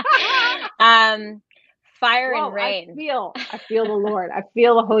 Fire and rain. I feel the Lord. I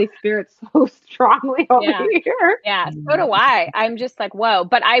feel the Holy Spirit so strongly over here. Yeah, so do I. I'm just like, whoa.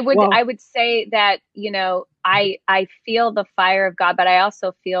 But I would say that, I feel the fire of God, but I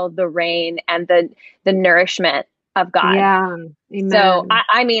also feel the rain and the nourishment of God. Yeah. Amen. So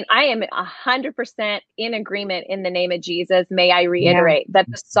I am 100% in agreement in the name of Jesus. May I reiterate that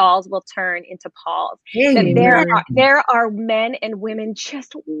the Sauls will turn into Pauls. Amen. That there are men and women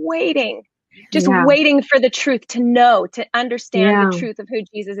just waiting for the truth to know, to understand the truth of who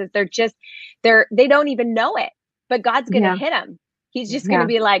Jesus is. They don't even know it, but God's going to hit them. He's just going to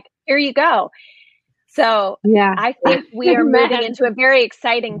be like, here you go. So I think we are moving into a very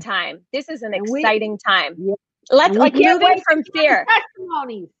exciting time. This is an exciting time. Let's move in from fear.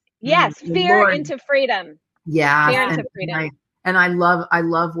 Testimonies. Yes, fear into freedom. Yeah. Fear into freedom. And I love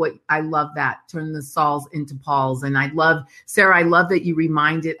that. Turn the Sauls into Pauls. And Sarah, I love that you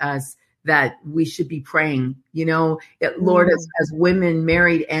reminded us that we should be praying, Lord, as women,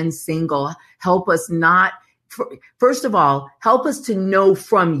 married and single, help us first of all, help us to know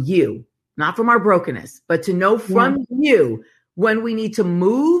from you, not from our brokenness, but to know from you when we need to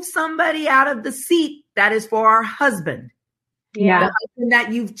move somebody out of the seat that is for our husband, the husband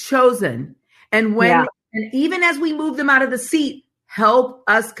that you've chosen. And and even as we move them out of the seat, help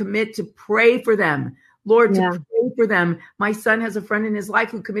us commit to pray for them. Lord, to pray for them. My son has a friend in his life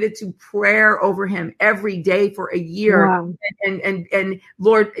who committed to prayer over him every day for a year. Wow. And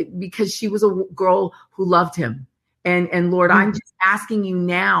Lord, because she was a girl who loved him. And Lord, I'm just asking you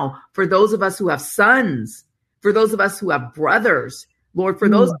now for those of us who have sons, for those of us who have brothers, Lord, for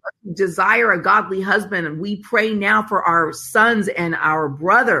those of us who desire a godly husband, and we pray now for our sons and our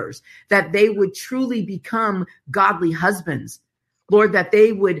brothers, that they would truly become godly husbands. Lord, that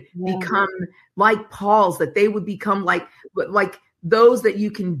they would become like Paul's, that they would become like those that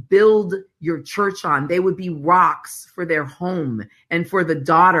you can build your church on. They would be rocks for their home and for the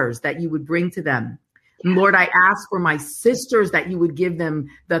daughters that you would bring to them. And Lord, I ask for my sisters that you would give them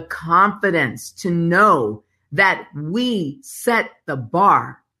the confidence to know that we set the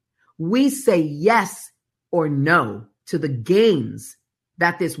bar. we say yes or no to the games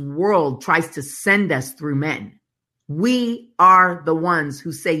that this world tries to send us through men. We are the ones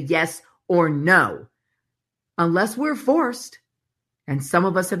who say yes or no, unless we're forced. And some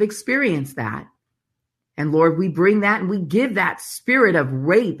of us have experienced that. And Lord, we bring that and we give that spirit of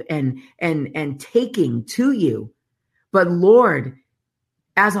rape and taking to you. But Lord,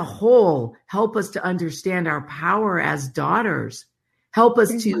 as a whole, help us to understand our power as daughters. Help us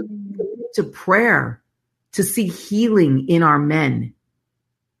to prayer, to see healing in our men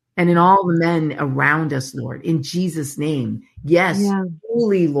and in all the men around us, Lord, in Jesus' name. Yes,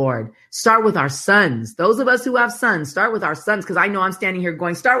 Holy Lord. Start with our sons. Those of us who have sons, start with our sons, because I know I'm standing here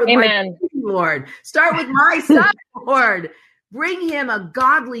going, start with my Lord. Start with my son, Lord. Bring him a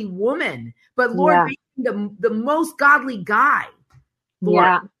godly woman, but Lord, bring the most godly guy.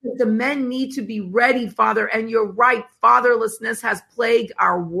 Lord, the men need to be ready, Father. And you're right. Fatherlessness has plagued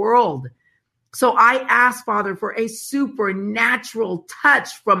our world. So I ask, Father, for a supernatural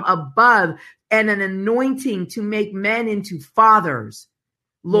touch from above and an anointing to make men into fathers.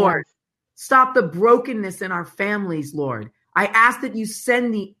 Lord, stop the brokenness in our families, Lord. I ask that you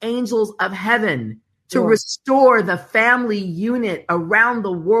send the angels of heaven to restore the family unit around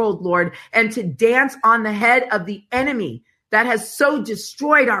the world, Lord, and to dance on the head of the enemy that has so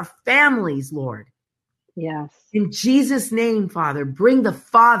destroyed our families, Lord. Yes. In Jesus' name, Father, bring the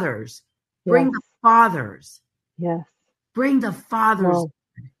fathers. Bring the fathers. Yes. Bring the fathers.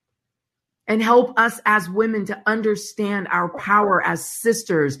 And help us as women to understand our power as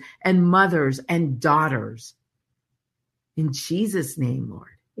sisters and mothers and daughters. In Jesus' name, Lord.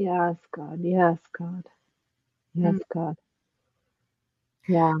 Yes, God. Yes, God. Yes, God.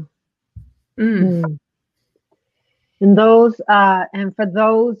 Yeah. And for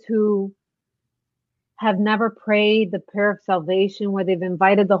those who have never prayed the prayer of salvation, where they've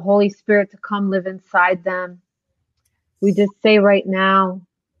invited the Holy Spirit to come live inside them, we just say right now,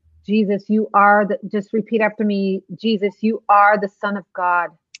 Jesus, you are just repeat after me, Jesus, you are the Son of God.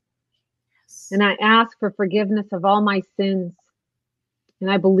 Yes. And I ask for forgiveness of all my sins.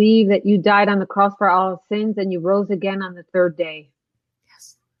 And I believe that you died on the cross for all sins and you rose again on the third day.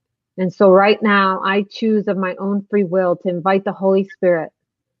 Yes. And so right now I choose of my own free will to invite the Holy Spirit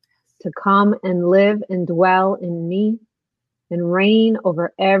to come and live and dwell in me and reign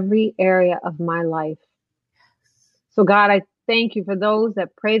over every area of my life. So God, I thank you for those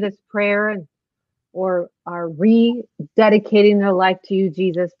that pray this prayer or are rededicating their life to you,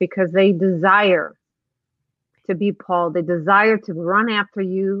 Jesus, because they desire to be Paul. They desire to run after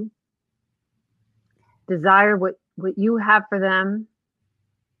you, desire what you have for them.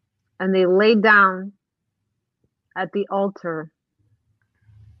 And they lay down at the altar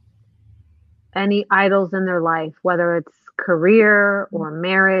any idols in their life, whether it's career or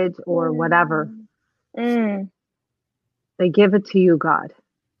marriage or whatever. They give it to you, God.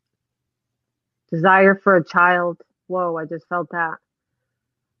 Desire for a child. Whoa, I just felt that.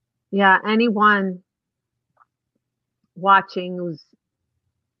 Yeah, anyone watching who's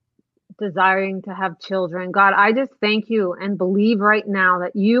desiring to have children. God, I just thank you and believe right now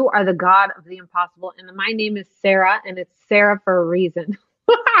that you are the God of the impossible. And my name is Sarah, and it's Sarah for a reason.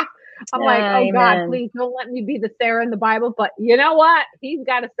 I'm like, oh God, please don't let me be the Sarah in the Bible. But you know what? He's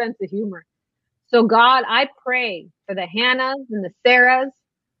got a sense of humor. So God, I pray for the Hannahs and the Sarahs.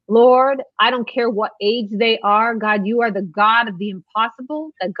 Lord, I don't care what age they are. God, you are the God of the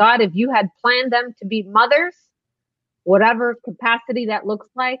impossible. That God, if you had planned them to be mothers, whatever capacity that looks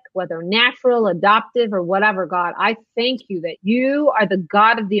like, whether natural, adoptive, or whatever, God, I thank you that you are the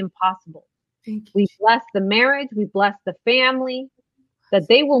God of the impossible. Thank you. We bless the marriage. We bless the family, that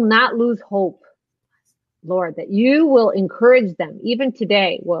they will not lose hope. Lord, that you will encourage them even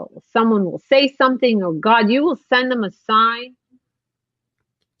today. Well, someone will say something, or God, you will send them a sign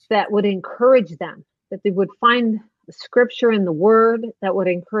that would encourage them, that they would find a scripture in the word that would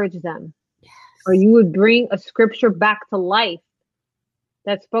encourage them. Yes. Or you would bring a scripture back to life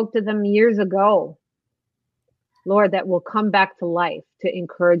that spoke to them years ago. Lord, that will come back to life to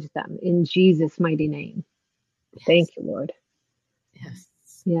encourage them in Jesus' mighty name. Yes. Thank you, Lord. Yes.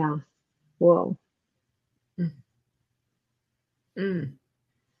 Yeah. Whoa.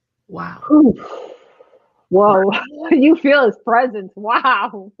 Wow. Ooh. Whoa. You feel his presence.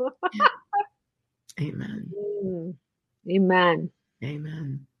 Wow. Amen. Amen.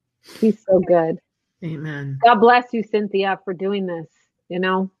 Amen. He's so good. Amen. God bless you, Cynthia, for doing this, you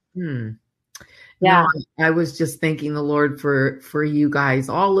know? Yeah. No, I was just thanking the Lord for you guys,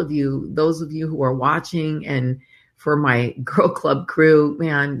 all of you, those of you who are watching, and for my Girl Club crew.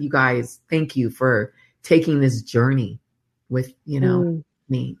 Man, you guys, thank you for taking this journey with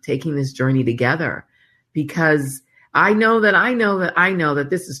me taking this journey together, because I know that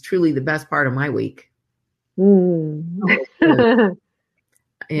this is truly the best part of my week. You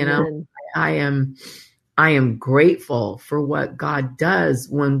know, I am grateful for what God does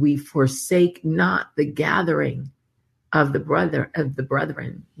when we forsake not the gathering of the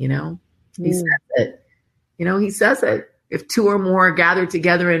brethren, you know. He says it. You know, he says it. If two or more are gathered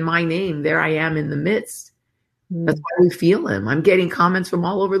together in my name, there I am in the midst. That's why we feel him. I'm getting comments from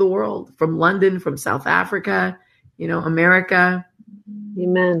all over the world, from London, from South Africa, you know, America.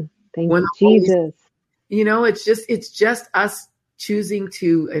 Amen. Thank you, Jesus. You know, it's just us choosing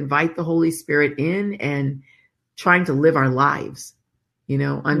to invite the Holy Spirit in and trying to live our lives, you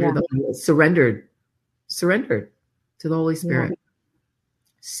know, under the surrendered to the Holy Spirit. Yeah.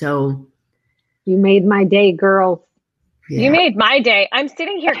 So you made my day, girl. Yeah. You made my day. I'm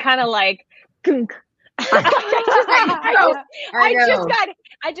sitting here kind of like, I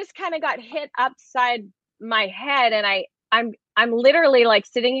just kind of got hit upside my head, and I'm literally like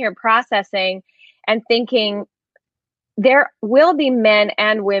sitting here processing and thinking, there will be men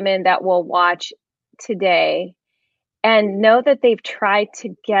and women that will watch today and know that they've tried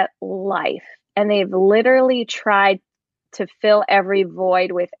to get life, and they've literally tried to fill every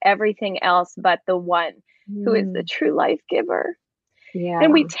void with everything else but the one who is the true life giver. Yeah.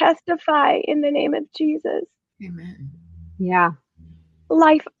 And we testify in the name of Jesus. Amen. Yeah.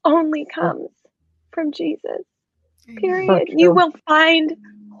 Life only comes from Jesus. Period. So you will find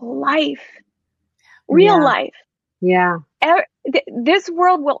life. Real life. Yeah. This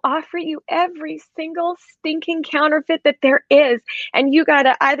world will offer you every single stinking counterfeit that there is. And you got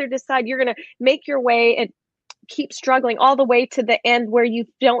to either decide you're going to make your way and keep struggling all the way to the end where you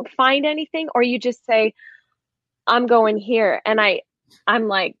don't find anything, or you just say, I'm going here. And I'm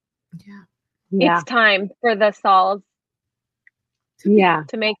like, it's time for the Sauls to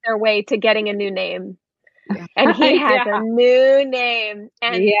make their way to getting a new name. Yeah. And he has a new name,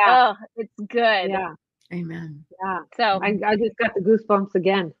 and it's good. Yeah. Amen. Yeah. So I just got the goosebumps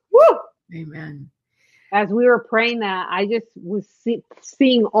again. Woo! Amen. As we were praying that, I just was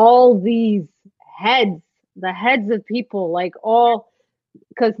seeing all these heads, the heads of people, like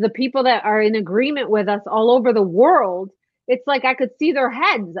because the people that are in agreement with us all over the world, it's like I could see their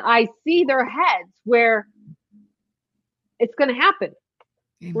heads. I see their heads where it's going to happen.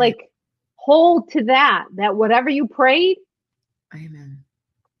 Amen. Like, hold to that whatever you prayed. Amen.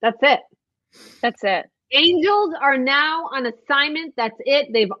 That's it. That's it. Angels are now on assignment. That's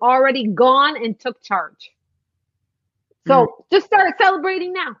it. They've already gone and took charge. So just start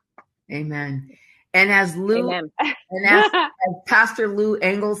celebrating now. Amen. And as as Pastor Lou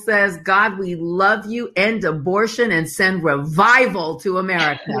Engle says, God, we love you, end abortion, and send revival to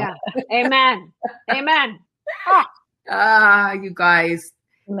America. Yeah. Amen. Amen. You guys,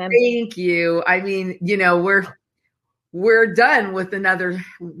 thank you. I mean, you know, we're done with another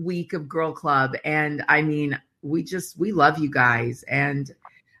week of Girl Club. And I mean, we love you guys. And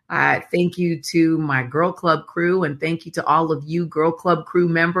thank you to my Girl Club crew, and thank you to all of you Girl Club crew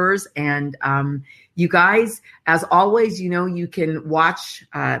members. And you guys, as always, you know, you can watch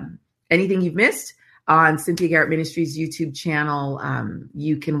anything you've missed on Cynthia Garrett Ministries YouTube channel.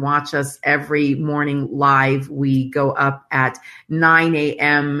 You can watch us every morning live. We go up at 9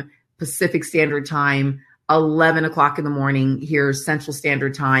 a.m. Pacific Standard Time, 11 o'clock in the morning here Central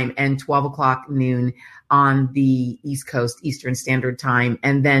Standard Time, and 12 o'clock noon on the East Coast Eastern Standard Time.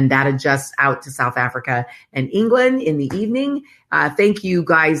 And then that adjusts out to South Africa and England in the evening. Thank you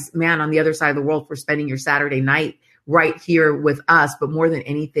guys, man, on the other side of the world for spending your Saturday night right here with us. But more than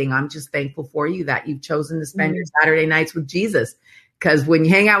anything, I'm just thankful for you that you've chosen to spend your Saturday nights with Jesus. Because when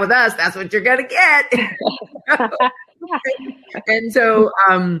you hang out with us, that's what you're going to get. And so,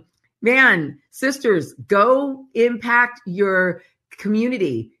 man, sisters, go impact your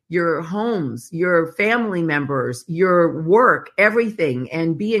community, your homes, your family members, your work, everything,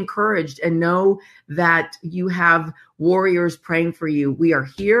 and be encouraged and know that you have warriors praying for you. We are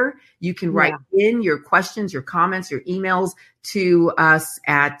here. You can write in your questions, your comments, your emails to us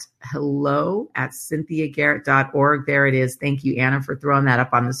at hello@cynthiagarrett.org. There it is. Thank you, Anna, for throwing that up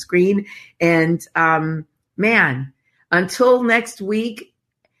on the screen. And man, until next week,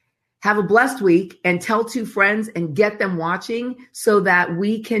 have a blessed week, and tell 2 friends and get them watching so that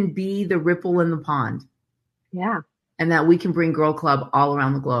we can be the ripple in the pond. Yeah. And that we can bring Girl Club all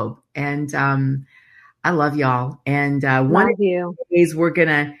around the globe. And I love y'all. And one of these days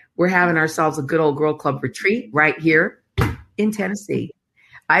we're having ourselves a good old Girl Club retreat right here in Tennessee.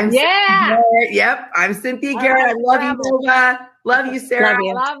 I'm Cynthia Garrett. I love you, Nova. Love you, Sarah.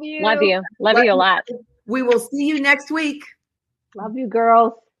 Love you. Love you a lot. We will see you next week. Love you,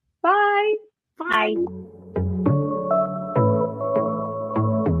 girls. Bye. Bye.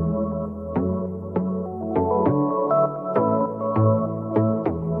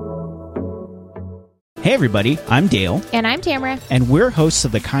 Hey everybody, I'm Dale. And I'm Tamara. And we're hosts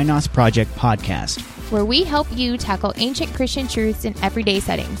of the Kainos Project podcast, where we help you tackle ancient Christian truths in everyday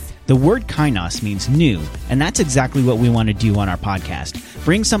settings. The word Kainos means new, and that's exactly what we want to do on our podcast.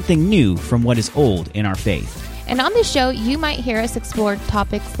 Bring something new from what is old in our faith. And on this show, you might hear us explore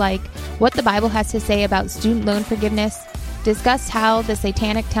topics like what the Bible has to say about student loan forgiveness, discuss how the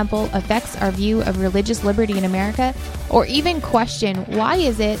Satanic Temple affects our view of religious liberty in America, or even question why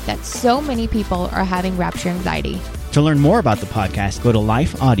is it that so many people are having rapture anxiety. To learn more about the podcast, go to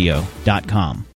lifeaudio.com.